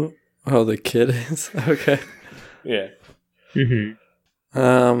 Oh, the kid is? Okay. Yeah.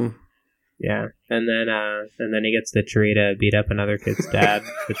 Mm-hmm. Yeah, and then he gets the tree to beat up another kid's dad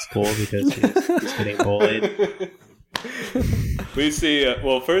at school because he's getting bullied. We see,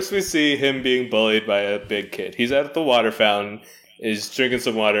 first we see him being bullied by a big kid. He's at the water fountain, is drinking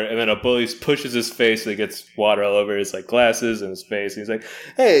some water, and then a bully pushes his face and gets water all over his like glasses and his face. And he's like,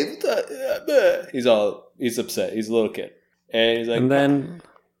 "Hey!" He's upset. He's a little kid, and he's like, and then,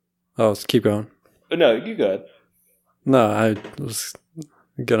 keep going. No, you go ahead. No, I was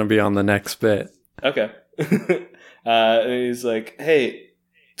gonna be on the next bit. Okay. And he's like, "Hey,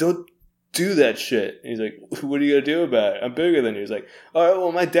 don't do that shit." And he's like, "What are you gonna do about it? I'm bigger than you." He's like, "All right,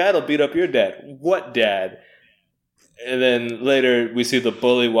 well, my dad will beat up your dad." What dad? And then later we see the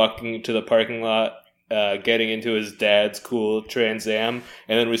bully walking to the parking lot, getting into his dad's cool Trans Am,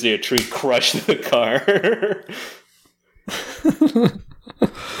 and then we see a tree crush the car.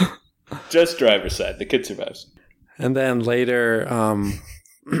 Just driver's side. The kid survives. And then later,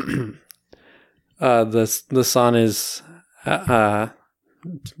 the son is, I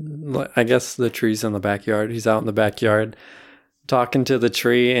guess the tree's in the backyard. He's out in the backyard talking to the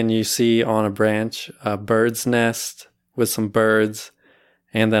tree, and you see on a branch a bird's nest with some birds,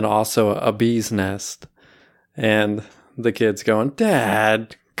 and then also a bee's nest. And the kid's going,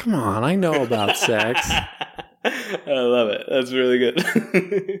 "Dad, come on, I know about sex." I love it. That's really good.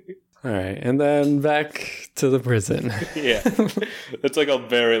 All right, and then back to the prison. Yeah. It's like a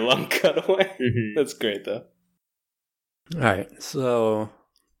very long cutaway. Mm-hmm. That's great, though. All right, so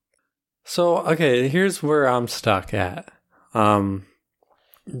okay, here's where I'm stuck at. Duncan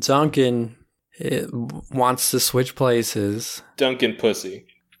wants to switch places. Duncan Pussy.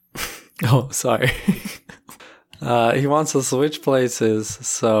 Oh, sorry. He wants to switch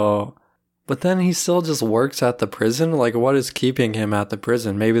places, but then he still just works at the prison? Like, what is keeping him at the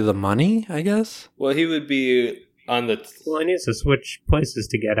prison? Maybe the money, I guess? Well, he would be on the... Well, he needs to switch places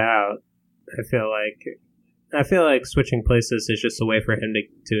to get out. I feel like switching places is just a way for him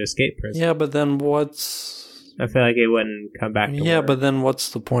to escape prison. Yeah, but then I feel like he wouldn't come back to work. But then what's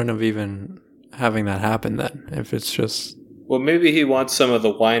the point of even having that happen then? If it's just... Well, maybe he wants some of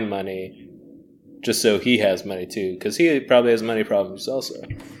the wine money just so he has money too, because he probably has money problems also.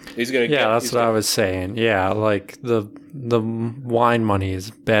 He's gonna. Yeah, that's what I was saying. Yeah, like the wine money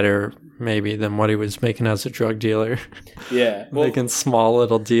is better maybe than what he was making as a drug dealer. Yeah, making small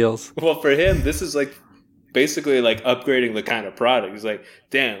little deals. Well, for him, this is like basically like upgrading the kind of product. He's like,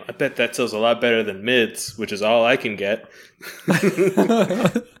 damn, I bet that sells a lot better than mids, which is all I can get.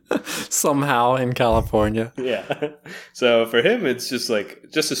 Somehow in California. Yeah. So for him, it's just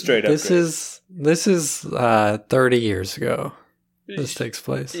a straight up. This is 30 years ago. This takes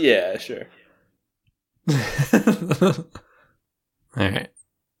place. Yeah, sure. All right.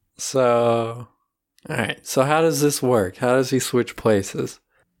 So how does this work? How does he switch places?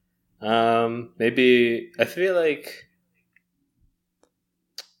 Maybe I feel like.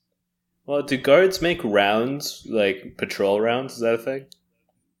 Well, do guards make rounds, like patrol rounds? Is that a thing?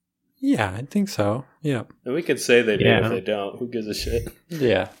 Yeah, I think so. Yeah. And we could say they do if they don't. Who gives a shit?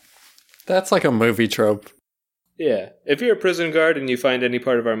 Yeah. That's like a movie trope. Yeah. If you're a prison guard and you find any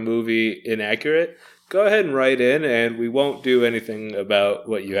part of our movie inaccurate, go ahead and write in, and we won't do anything about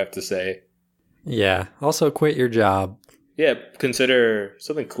what you have to say. Yeah. Also, quit your job. Yeah. Consider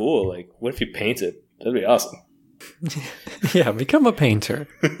something cool. Like, what if you paint it? That'd be awesome. Yeah. Become a painter.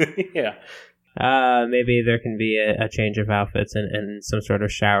 Yeah. Maybe there can be a change of outfits and some sort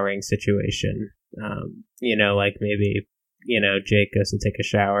of showering situation. Like maybe, Jake goes to take a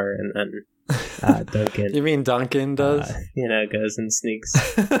shower and then Duncan. You mean Duncan does? Goes and sneaks.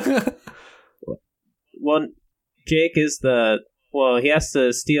 Well, Jake is he has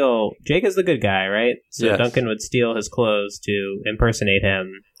to steal. Jake is the good guy, right? So yes. Duncan would steal his clothes to impersonate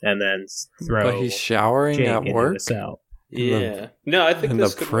him and then throw. But he's showering Jake at work. Yeah. No, I think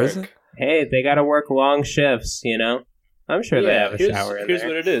this could prison. Work. Hey, they got to work long shifts, I'm sure they have a shower in here's there.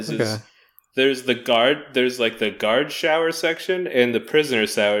 What it is. Okay. there's the guard shower section and the prisoner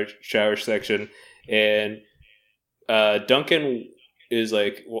shower section, and Duncan is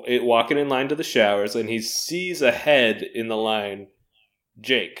like walking in line to the showers, and he sees ahead in the line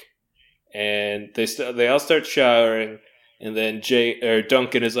Jake, and they all start showering, and then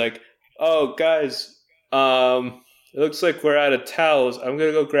Duncan is like, "Oh guys, it looks like we're out of towels. I'm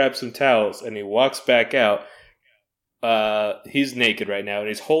gonna go grab some towels," and he walks back out. He's naked right now, and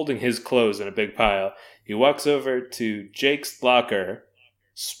he's holding his clothes in a big pile. He walks over to Jake's locker,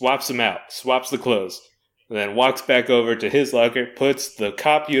 swaps them out, swaps the clothes, and then walks back over to his locker, puts the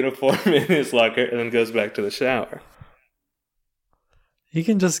cop uniform in his locker, and then goes back to the shower. You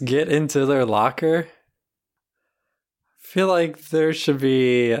can just get into their locker? I feel like there should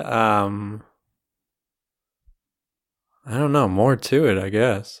be, I don't know, more to it, I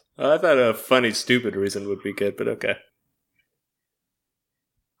guess. I thought a funny, stupid reason would be good, but okay.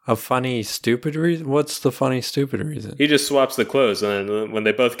 A funny, stupid reason? What's the funny, stupid reason? He just swaps the clothes, and then when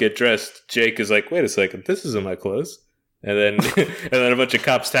they both get dressed, Jake is like, "Wait a second, this isn't my clothes." And then a bunch of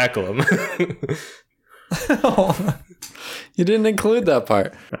cops tackle him. You didn't include that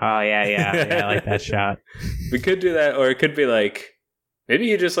part. Oh, yeah, I like that shot. We could do that, or it could be like, maybe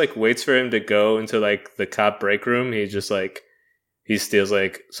he just like waits for him to go into like the cop break room. He just like, he steals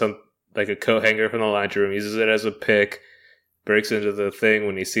like a coat hanger from the laundry room, uses it as a pick, breaks into the thing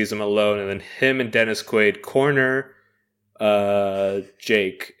when he sees him alone, and then him and Dennis Quaid corner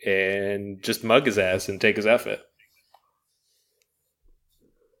Jake and just mug his ass and take his outfit.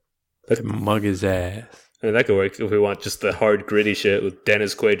 Mug his ass. I mean, that could work if we want just the hard, gritty shit with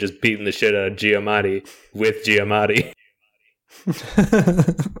Dennis Quaid just beating the shit out of Giamatti with Giamatti.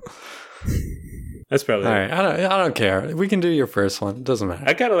 That's probably all right. I don't care. We can do your first one. It doesn't matter.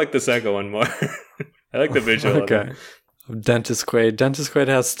 I kind of like the second one more. I like the visual. Okay. Dentist Quaid. Dentist Quaid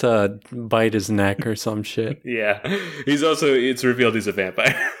has to bite his neck or some shit. Yeah. It's revealed he's a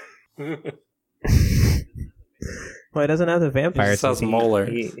vampire. Well, he doesn't have the vampire. He just has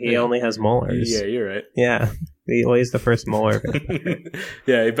molars. He only has molars. Yeah, you're right. Yeah. He's the first molar vampire.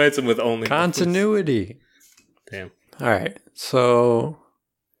 Yeah, he bites him with only continuity. Damn. All right. So,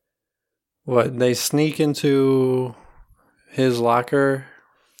 what? They sneak into his locker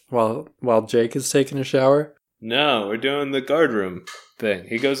while Jake is taking a shower? No, we're doing the guard room thing.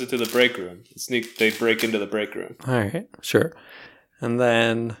 He goes into the break room. They break into the break room. All right, sure. And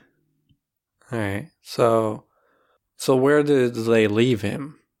then, all right. So where did they leave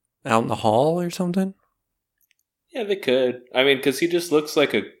him? Out in the hall or something? Yeah, they could. I mean, because he just looks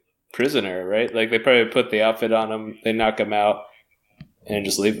like a prisoner, right? Like, they probably put the outfit on him, they knock him out, and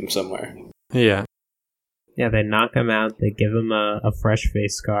just leave him somewhere. Yeah. Yeah, they knock him out, they give him a fresh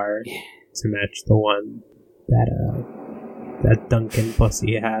face scar to match the one that Duncan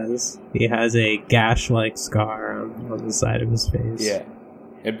Pussy has. He has a gash-like scar on the side of his face. Yeah.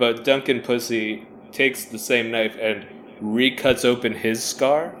 But Duncan Pussy takes the same knife and recuts open his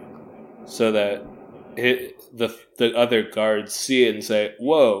scar so that the other guards see it and say,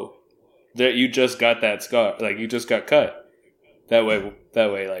 "Whoa, that you just got that scar. Like, you just got cut." That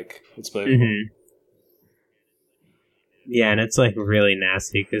way, like, it's believable. Mm-hmm. Yeah, and it's, like, really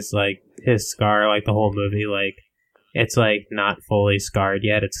nasty because, like, his scar, like, the whole movie, like, it's, like, not fully scarred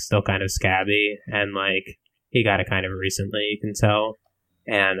yet. It's still kind of scabby, and, like, he got it kind of recently, you can tell.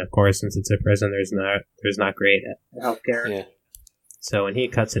 And, of course, since it's a prison, there's not great healthcare. Yeah. So when he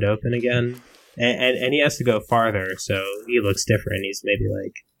cuts it open again, and he has to go farther, so he looks different. He's maybe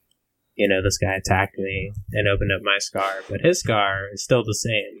like, this guy attacked me and opened up my scar, but his scar is still the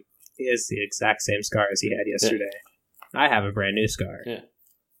same. He has the exact same scar as he had yesterday. Yeah. I have a brand new scar. Yeah.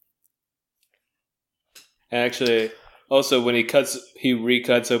 And actually, also when he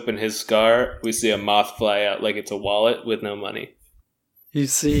recuts open his scar, we see a moth fly out like it's a wallet with no money. You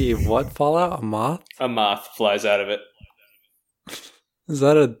see what fall out? A moth? A moth flies out of it. Is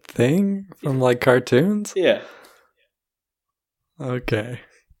that a thing from, like, cartoons? Yeah. Okay.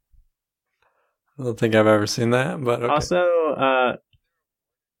 I don't think I've ever seen that, but okay. Also,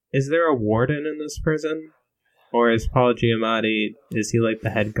 is there a warden in this prison? Or is Paul Giamatti, is he, like, the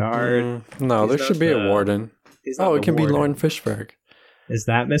head guard? No, there should be a warden. Oh, it can be Lauren Fishburne. Is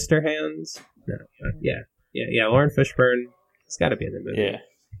that Mr. Hands? No. Yeah, Lauren Fishburne. He's got to be in the movie. Yeah.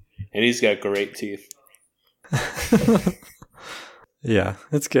 And he's got great teeth. Yeah,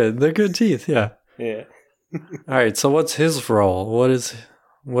 it's good. They're good teeth, yeah. Yeah. All right, so what's his role?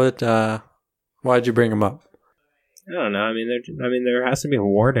 Why'd you bring him up? I don't know. I mean, there has to be a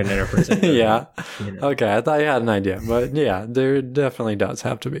warden in a prison. Yeah. Okay, I thought you had an idea, but yeah, there definitely does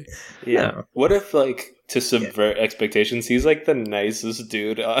have to be. Yeah. What if, like, to subvert expectations. He's like the nicest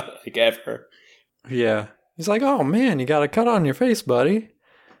dude like ever. Yeah. He's like, oh man, you got a cut on your face, buddy.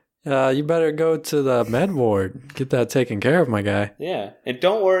 You better go to the med ward. Get that taken care of, my guy. Yeah. And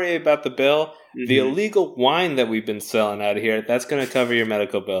don't worry about the bill. Mm-hmm. The illegal wine that we've been selling out of here, that's going to cover your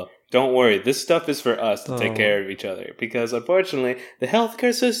medical bill. Don't worry. This stuff is for us to take care of each other. Because unfortunately, the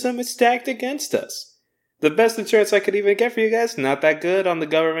healthcare system is stacked against us. The best insurance I could even get for you guys, not that good on the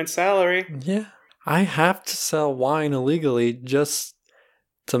government salary. Yeah. I have to sell wine illegally just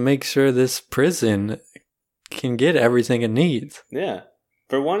to make sure this prison can get everything it needs. Yeah.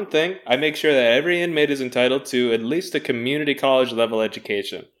 For one thing, I make sure that every inmate is entitled to at least a community college level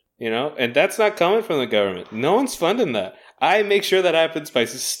education. You know? And that's not coming from the government. No one's funding that. I make sure that happens by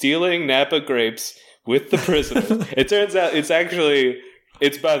stealing Napa grapes with the prisoners. It turns out it's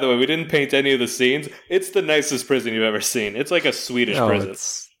by the way, we didn't paint any of the scenes. It's the nicest prison you've ever seen. It's like a Swedish prison.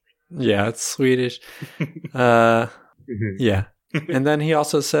 It's Swedish. Yeah. And then he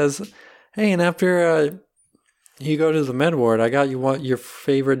also says, hey, and after you go to the med ward, I got you your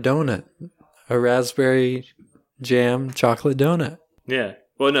favorite donut. A raspberry jam chocolate donut. Yeah.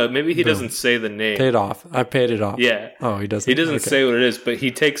 Well, no, maybe he doesn't say the name. Paid off. I paid it off. Yeah. Oh, he doesn't. He doesn't say what it is, but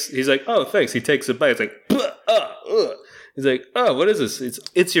he's like, oh, thanks. He takes a bite. It's like, he's like, oh, what is this?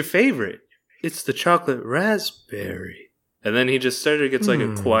 It's your favorite. It's the chocolate raspberry. And then he just gets like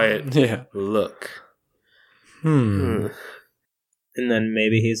a quiet look. And then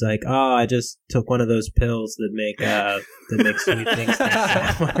maybe he's like, "Oh, I just took one of those pills that make sweet things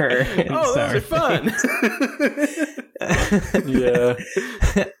taste sour." Oh, those are fun. Yeah.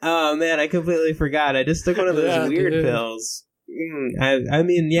 Oh man, I completely forgot. I just took one of those weird pills. I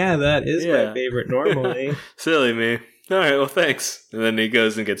mean, yeah, that is my favorite normally. Silly me. All right, well, thanks. And then he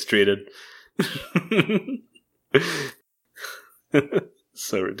goes and gets treated.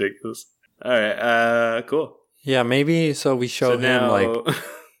 So ridiculous. All right, cool. Yeah, maybe so we show him like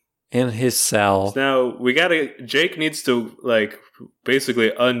in his cell. So now Jake needs to like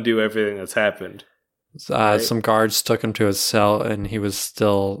basically undo everything that's happened. Right? Some guards took him to his cell and he was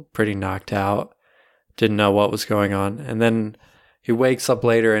still pretty knocked out. Didn't know what was going on. And then he wakes up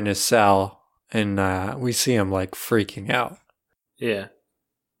later in his cell and we see him like freaking out. Yeah.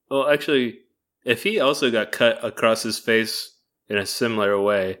 Well, actually, if he also got cut across his face in a similar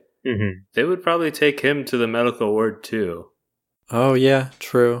way, they would probably take him to the medical ward too. Oh, yeah,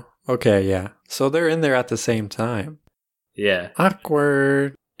 true. Okay, yeah. So they're in there at the same time. Yeah.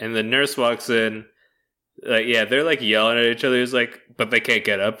 Awkward. And the nurse walks in. Like, yeah, they're like yelling at each other. He's like, but they can't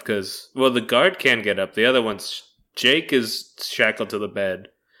get up because, well, the guard can get up. The other one's, Jake is shackled to the bed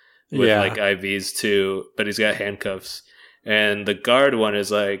with like IVs too, but he's got handcuffs. And the guard one is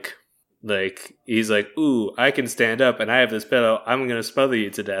like he's like, ooh, I can stand up and I have this pillow. I'm going to smother you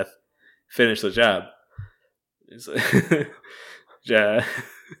to death. Finish the job. It's like, yeah.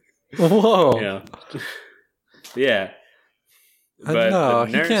 Whoa. Yeah. Yeah. But no,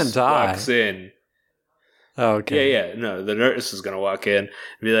 the nurse he can't die. Walks in. Oh, okay. Yeah. No, the nurse is going to walk in and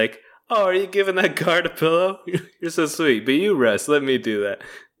be like, oh, are you giving that guard a pillow? You're so sweet, but you rest. Let me do that.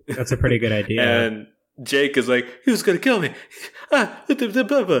 That's a pretty good idea. And Jake is like, he was going to kill me. I'm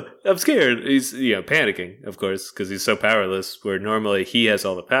scared. He's, panicking, of course, because he's so powerless, where normally he has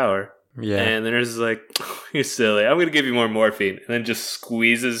all the power. Yeah. And the nurse is like, oh, you're silly. I'm going to give you more morphine. And then just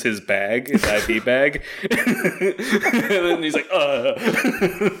squeezes his bag, his IV bag. And then he's like,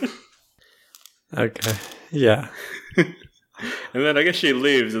 Okay. Yeah. And then I guess she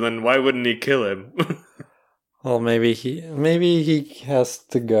leaves, and then why wouldn't he kill him? Well, maybe he has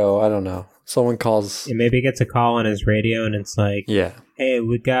to go. I don't know. Someone calls. Yeah, maybe he gets a call on his radio, and it's like, hey,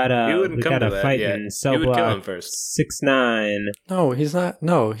 we got a fight in cell block 6-9. No, he's not.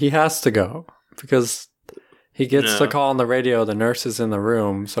 No, he has to go because he gets the call on the radio. The nurse is in the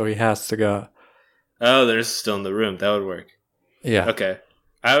room, so he has to go. Oh, the nurse is still in the room. That would work. Yeah. Okay.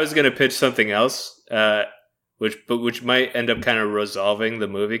 I was gonna pitch something else, which might end up kind of resolving the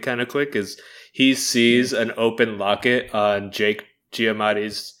movie kind of quick. Is he sees an open locket on Jake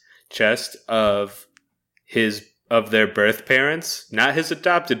Giamatti's chest of their birth parents, not his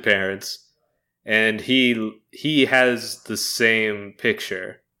adopted parents, and he has the same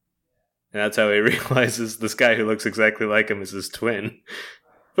picture, and that's how he realizes this guy who looks exactly like him is his twin.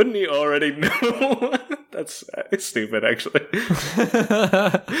 Wouldn't he already know? That's stupid, actually.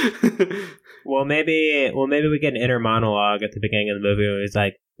 Well, maybe we get an inner monologue at the beginning of the movie where he's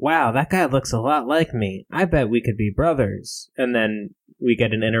like, wow, that guy looks a lot like me. I bet we could be brothers. And then we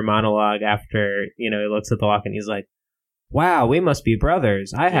get an inner monologue after, he looks at the locket and he's like, wow, we must be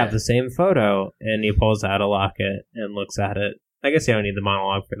brothers. I have the same photo. And he pulls out a locket and looks at it. I guess you don't need the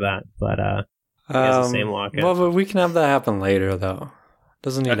monologue for that, but... has the same locket. Well, but we can have that happen later, though.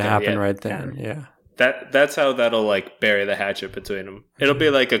 Doesn't need to happen right then. Yeah. That's how that'll like bury the hatchet between them. It'll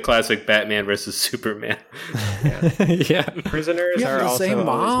be like a classic Batman versus Superman. Yeah. Prisoners are also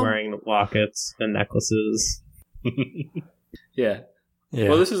always wearing lockets and necklaces. Yeah.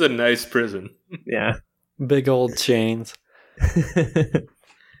 Well, this is a nice prison. Yeah. Big old chains.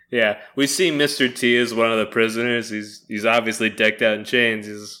 Yeah. We see Mr. T as one of the prisoners. He's obviously decked out in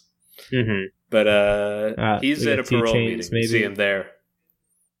chains. But he's at a parole meeting. Maybe. You see him there.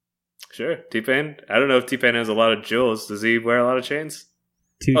 Sure. T-Pain? I don't know if T-Pain has a lot of jewels. Does he wear a lot of chains?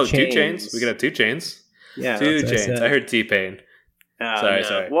 2 chains. 2 chains? We could have 2 chains. Yeah. 2 chains. I heard T-Pain.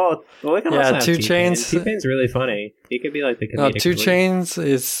 Sorry. Well, we can also have 2 chains. T-Pain's really funny. He could be like the comedic 2 chains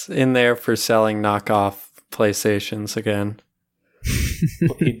is in there for selling knockoff PlayStations again.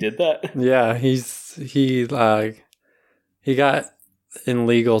 He did that? Yeah, he got in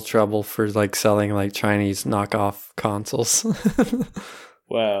legal trouble for like selling like Chinese knockoff consoles.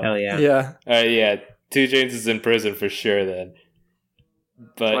 Wow. Hell yeah. Yeah. Yeah. 2 Chainz is in prison for sure then.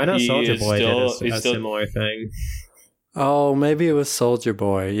 But I know Soulja Boy did a still similar thing. Oh, maybe it was Soulja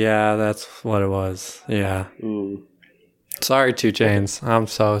Boy. Yeah, that's what it was. Yeah. Ooh. Sorry, 2 Chainz. I'm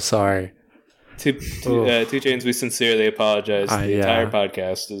so sorry. 2 Chainz, we sincerely apologize. The entire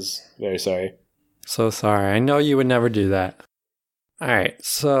podcast is very sorry. So sorry. I know you would never do that. All right.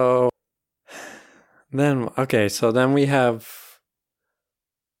 So then we have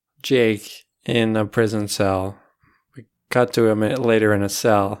Jake in a prison cell. We cut to him later in a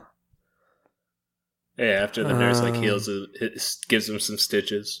cell. Yeah, after the nurse gives him some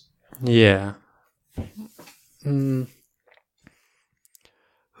stitches. Yeah. Who?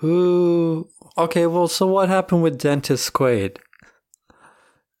 Okay, well, so what happened with Dentist Quaid?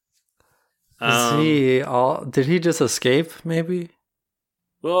 Did he just escape? Maybe.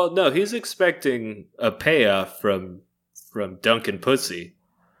 Well, no, he's expecting a payoff from Duncan Pussy.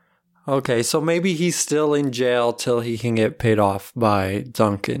 Okay, so maybe he's still in jail till he can get paid off by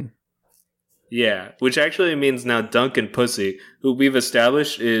Duncan. Yeah, which actually means now Duncan Pussy, who we've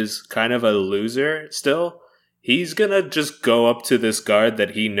established is kind of a loser still, he's gonna just go up to this guard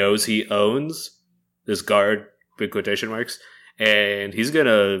that he knows he owns, this guard, big quotation marks, and he's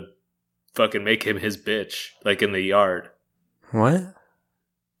gonna fucking make him his bitch, like in the yard. What?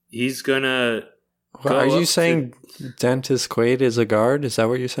 He's gonna... Are you saying Dentist Quaid is a guard? Is that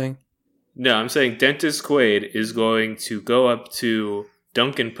what you're saying? No, I'm saying Dentist Quaid is going to go up to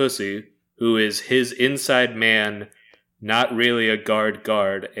Duncan Pussy, who is his inside man, not really a guard,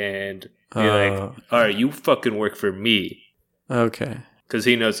 and be like, all right, you fucking work for me. Okay. Because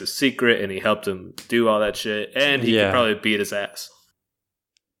he knows his secret, and he helped him do all that shit, and he could probably beat his ass.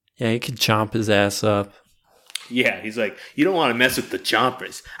 Yeah, he could chomp his ass up. Yeah, he's like, you don't want to mess with the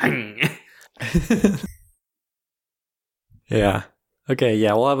chompers. Yeah. Okay,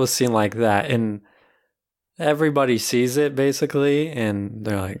 yeah, we'll have a scene like that, and everybody sees it, basically, and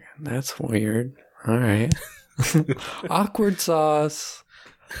they're like, that's weird. All right. Awkward sauce.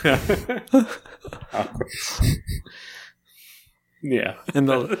 Awkward. Yeah.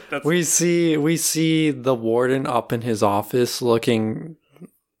 And we see the warden up in his office looking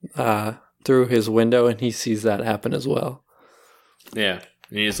through his window, and he sees that happen as well. Yeah.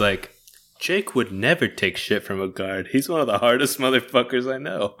 And he's like, Jake would never take shit from a guard. He's one of the hardest motherfuckers I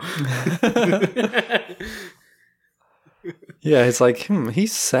know. Yeah, it's like,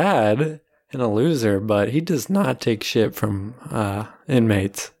 he's sad and a loser, but he does not take shit from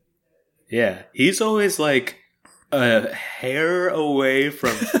inmates. Yeah, he's always like a hair away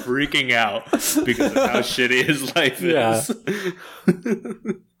from freaking out because of how shitty his life is.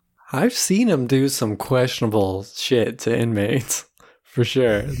 I've seen him do some questionable shit to inmates, for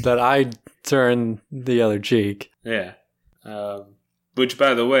sure, that I turn the other cheek. Yeah. Which,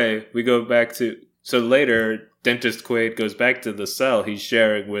 by the way, we go back to... So later, Dentist Quaid goes back to the cell he's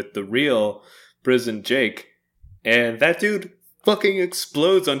sharing with the real prison Jake, and that dude fucking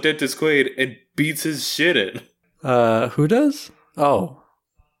explodes on Dentist Quaid and beats his shit in. Who does? Oh.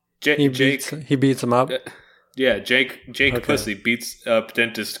 He beats him up? Yeah, Jake Pussy beats up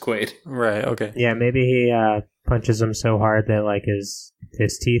Dentist Quaid. Right, okay. Yeah, maybe he punches him so hard that like his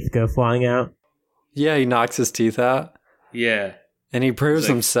teeth go flying out. Yeah, he knocks his teeth out. Yeah. And he proves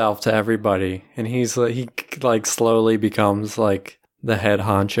himself to everybody. And he slowly becomes like the head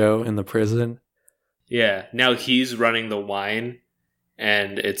honcho in the prison. Yeah. Now he's running the wine.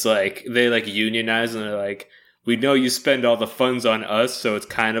 And it's like, they like unionize and they're like, we know you spend all the funds on us, so it's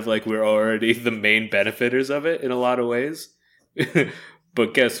kind of like we're already the main benefiters of it in a lot of ways.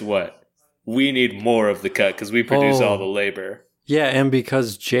 But guess what? We need more of the cut because we produce all the labor. Yeah, and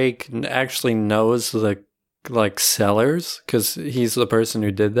because Jake actually knows the sellers, because he's the person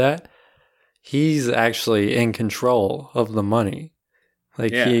who did that, he's actually in control of the money.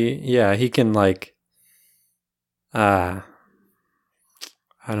 Like he can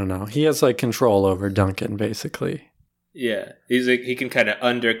I don't know. He has control over Duncan basically. Yeah, he can kind of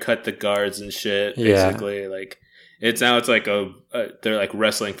undercut the guards and shit. Basically, it's they're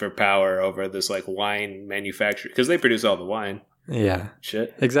wrestling for power over this wine manufacturer because they produce all the wine. Yeah,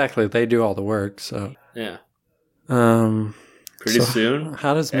 shit. Exactly, they do all the work. So yeah. Pretty soon.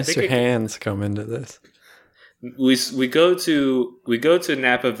 How does Mr. Hands come into this? We go to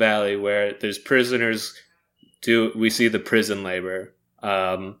Napa Valley where there's prisoners. We see the prison labor.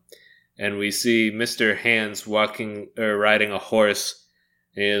 And we see Mr. Hands riding a horse.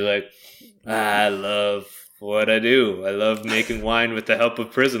 And he's like, I love what I do. I love making wine with the help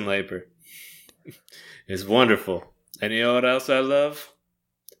of prison labor. It's wonderful. And you know what else I love?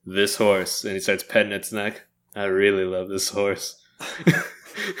 This horse. And he starts petting its neck. I really love this horse.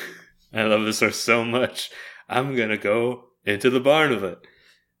 I love this horse so much. I'm going to go into the barn with it.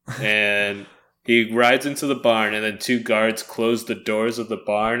 And he rides into the barn, and then two guards close the doors of the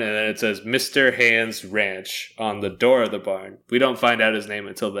barn, and then it says Mr. Hands Ranch on the door of the barn. We don't find out his name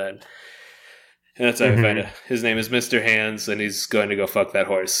until then. And that's how we find out. His name is Mr. Hands, and he's going to go fuck that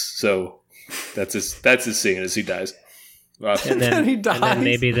horse. So that's his scene as he dies. And then he dies. And then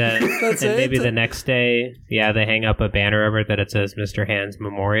maybe the next day, they hang up a banner over it that it says Mr. Hands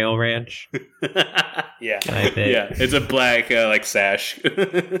Memorial Ranch. Yeah, it's a black sash.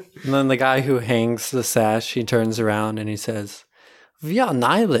 And then the guy who hangs the sash, he turns around and he says, "We are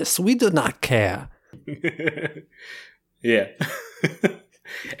nihilists. We do not care." Yeah.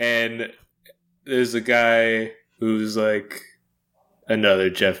 And there's a guy who's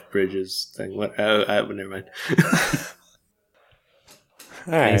another Jeff Bridges thing. What? Never mind.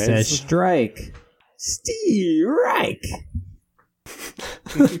 All right. He says, "Strike, strike."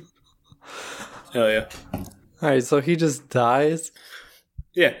 Hell yeah! All right, so he just dies.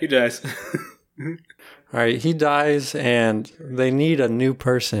 Yeah, he dies. All right, he dies, and they need a new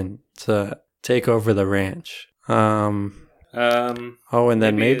person to take over the ranch. And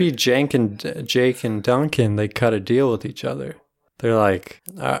then maybe Jake and Duncan, they cut a deal with each other. They're like,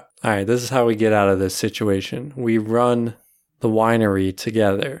 all right, this is how we get out of this situation. We run the winery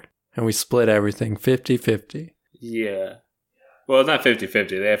together, and we split everything 50-50. Yeah. Well, not 50-50.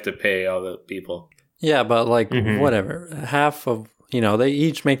 They have to pay all the people. Yeah, but whatever. Half of, they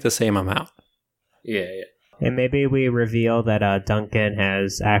each make the same amount. Yeah. And maybe we reveal that Duncan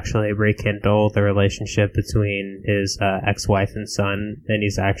has actually rekindled the relationship between his ex-wife and son, and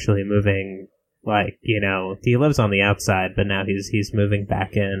he's actually moving, he lives on the outside, but now he's moving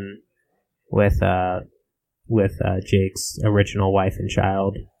back in with Jake's original wife and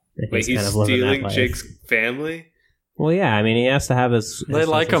child. Wait, he's stealing Jake's family? Well, yeah, I mean, he has to have his they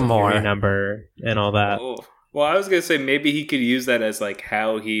like him more number and all that. Oh. Well, I was gonna say maybe he could use that as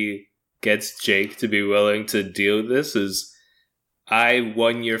how he gets Jake to be willing to deal with this. Is I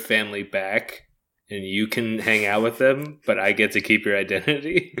won your family back, and you can hang out with them, but I get to keep your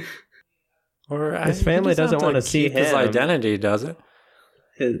identity. Or his family doesn't want to see his identity, does it?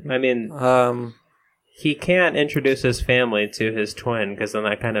 He can't introduce his family to his twin because then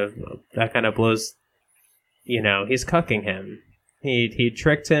that kind of blows. He's cucking him. He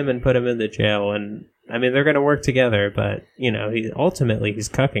tricked him and put him in the jail, and they're going to work together, but ultimately he's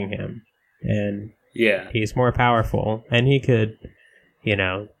cucking him, and he's more powerful, and he could, he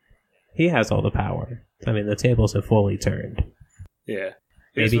has all the power. The tables have fully turned. Yeah.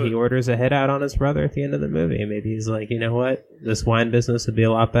 Maybe he orders a hit out on his brother at the end of the movie. Maybe he's like, you know what, this wine business would be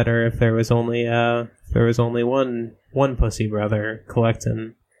a lot better if there was only one pussy brother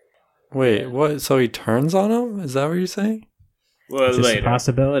collecting. Wait, what? So he turns on him? Is that what you're saying? Well, it's just a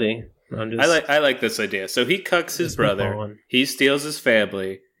possibility. I like this idea. So he cucks his brother. He steals his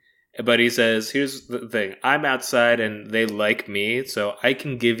family, but he says, "Here's the thing: I'm outside, and they like me, so I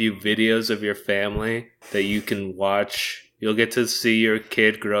can give you videos of your family that you can watch. You'll get to see your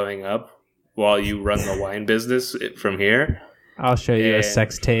kid growing up while you run the wine business from here. I'll show you a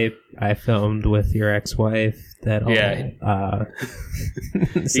sex tape I filmed with your ex-wife." He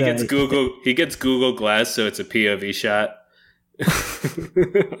gets Google Glass, so it's a POV shot.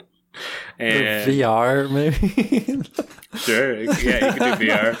 And VR, maybe? Sure, yeah, you can do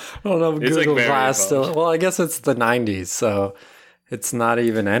VR. I don't know if Google Glass still... Well, I guess it's the 90s, so it's not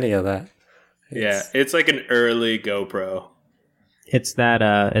even any of that. It's like an early GoPro. It's that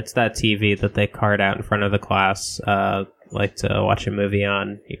TV that they cart out in front of the class, to watch a movie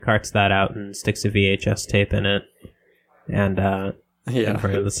on. He carts that out and sticks a VHS tape in it, and in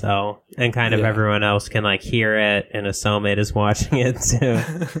front of the cell, and kind of everyone else can like hear it, and a cellmate is watching it too.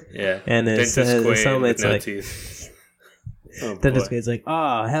 Yeah, and the cellmate's like, teeth. Oh, Dentist Quaid's like,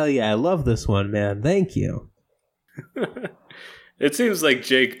 oh hell yeah, I love this one, man. Thank you. It seems like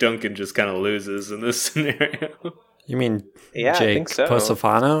Jake Duncan just kind of loses in this scenario. You mean I Jake think so.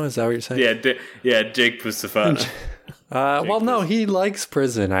 Pusafano? Is that what you're saying? Yeah, Jake Pusafano. No, he likes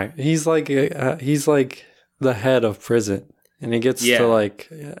prison. He's like the head of prison, and he gets to like,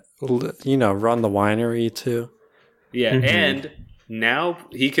 run the winery too. Yeah, and now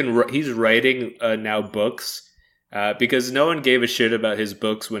he's writing now books because no one gave a shit about his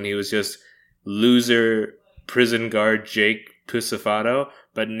books when he was just loser prison guard Jake Pusafano,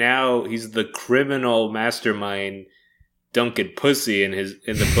 but now he's the criminal mastermind Duncan Pussy in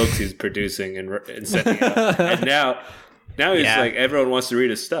the books he's producing and sending out. And now he's like, everyone wants to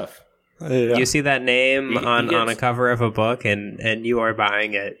read his stuff. Yeah. You see that name on a cover of a book and you are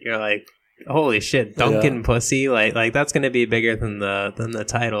buying it. You're like, holy shit, Duncan Pussy, like that's going to be bigger than the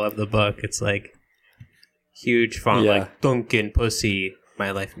title of the book. It's like huge font, like Duncan Pussy,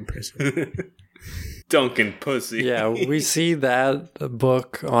 My Life in Prison. Duncan Pussy. Yeah, we see that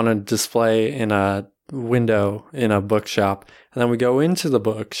book on a display in a window in a bookshop, and then we go into the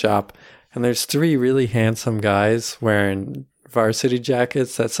bookshop, and there's 3 really handsome guys wearing varsity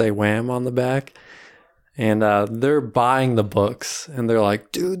jackets that say Wham on the back, and they're buying the books, and they're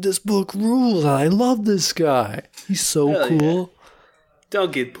like, dude, this book rules. I love this guy. He's so Hell cool. Yeah.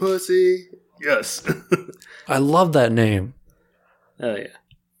 Duncan Pussy. Yes. I love that name. Oh yeah.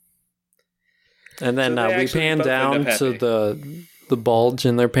 And then we pan down to the bulge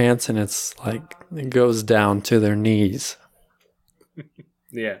in their pants, and it's like it goes down to their knees.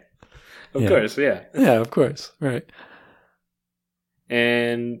 Yeah. Of course, yeah. Yeah, of course. Right.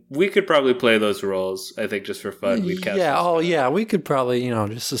 And we could probably play those roles, I think, just for fun. We'd cast we could probably,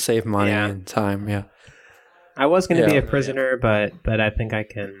 just to save money and time, I was going to be a prisoner, but I think I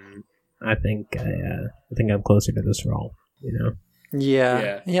can. I think I'm closer to this role,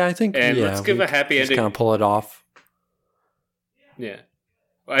 Yeah, I think. And let's give a happy ending. Just kind of pull it off. Yeah,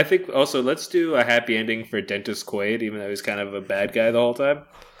 I think also let's do a happy ending for Dentist Quaid, even though he's kind of a bad guy the whole time.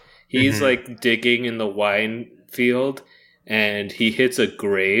 He's like digging in the wine field, and he hits a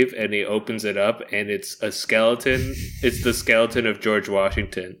grave, and he opens it up, and it's a skeleton. It's the skeleton of George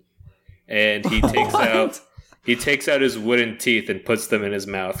Washington, and he takes out his wooden teeth and puts them in his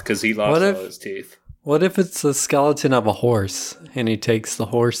mouth because he lost all his teeth. What if it's the skeleton of a horse and he takes the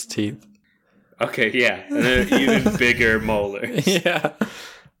horse teeth? Okay, yeah. And then even bigger molars. Yeah.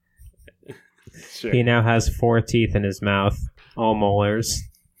 Sure. He now has 4 teeth in his mouth, all molars.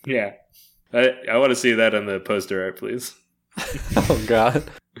 Yeah. I want to see that on the poster art, please. Oh, God.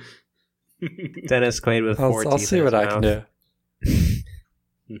 Dennis Quaid with 4 teeth. I'll see what I can do.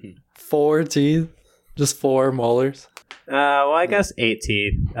 4 teeth? Just 4 molars? Well, I guess 8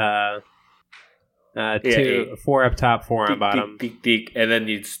 teeth. 4 up top, 4 on bottom. Beak, and then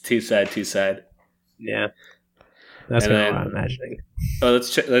it's 2 side. Yeah. That's what I'm imagining. Oh,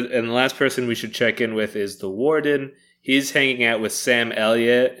 let's check. And the last person we should check in with is the warden. He's hanging out with Sam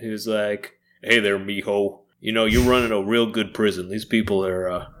Elliott, who's like, "Hey there, mijo. You're running a real good prison. These people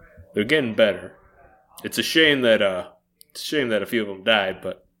are, they're getting better. It's a shame that a few of them died,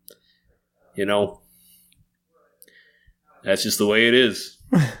 but that's just the way it is."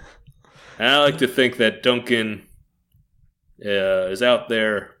 And I like to think that Duncan is out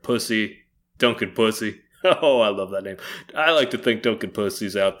there, Pussy, Duncan Pussy. Oh, I love that name. I like to think Duncan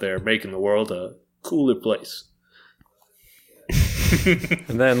Pussy's out there making the world a cooler place.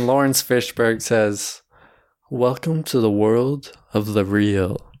 And then Lawrence Fishburne says, "Welcome to the world of the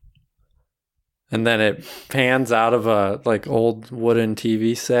real." And then it pans out of a old wooden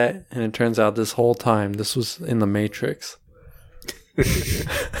TV set, and it turns out this whole time this was in the Matrix.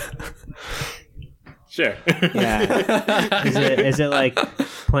 Sure. Yeah. Is it like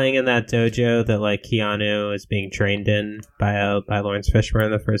playing in that dojo that Keanu is being trained in by Lawrence Fishburne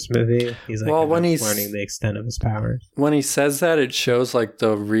in the first movie? He's when he's learning the extent of his powers. When he says that, it shows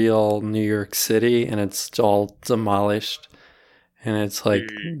the real New York City, and it's all demolished, and it's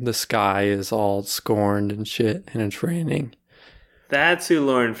the sky is all scorned and shit, and it's raining. That's who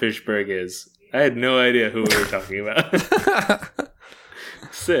Lawrence Fishburne is. I had no idea who we were talking about.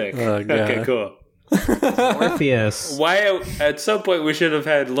 Sick. Okay, cool. Morpheus. Why? At some point, we should have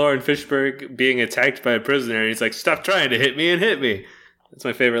had Lawrence Fishburne being attacked by a prisoner, and he's like, "Stop trying to hit me and hit me." That's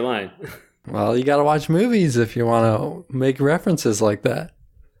my favorite line. Well, you got to watch movies if you want to make references like that.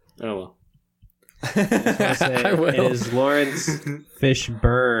 Oh well. I will. It is Lawrence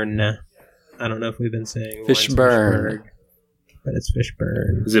Fishburne. I don't know if we've been saying Fishburne. but it's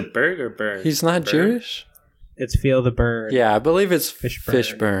Fishburne. Is it Berg or Burn? He's not Burn? Jewish? It's Feel the Burn. Yeah, I believe it's Fishburne.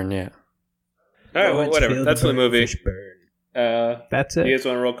 Fishburne, yeah. All right, well, it's whatever. Feel That's the movie. Fishburne. That's it. You guys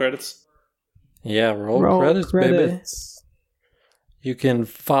want to roll credits? Yeah, roll credits, baby. You can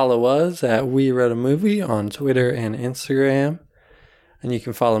follow us at We Read a Movie on Twitter and Instagram. And you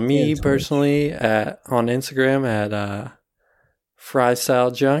can follow me personally on Instagram at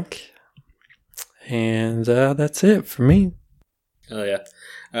FryStyleJunk. And that's it for me. Oh, yeah.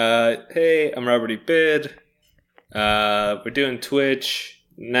 Hey, I'm Robert E. Bid. We're doing Twitch,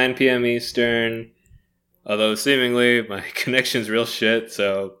 9 p.m. Eastern. Although seemingly my connection's real shit,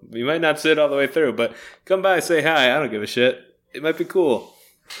 so you might not sit all the way through. But come by, say hi. I don't give a shit. It might be cool.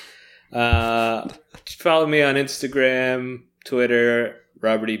 Follow me on Instagram, Twitter,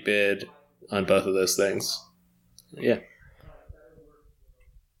 Robert E. Bid on both of those things. Yeah.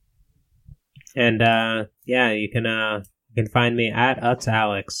 And you can find me at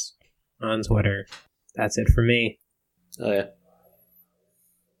UtsAlex on Twitter. That's it for me. Oh yeah.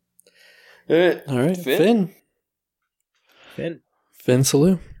 All right, Finn. Finn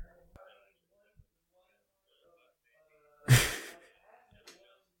Salou.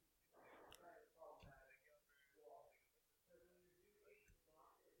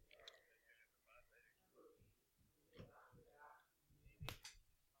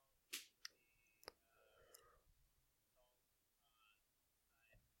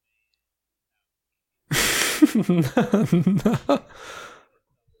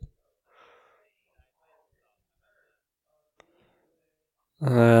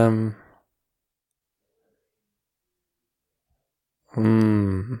 No.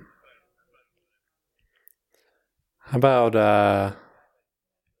 How about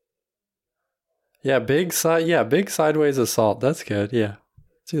big sideways assault. That's good. Yeah.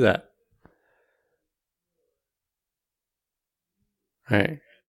 Do that. All right.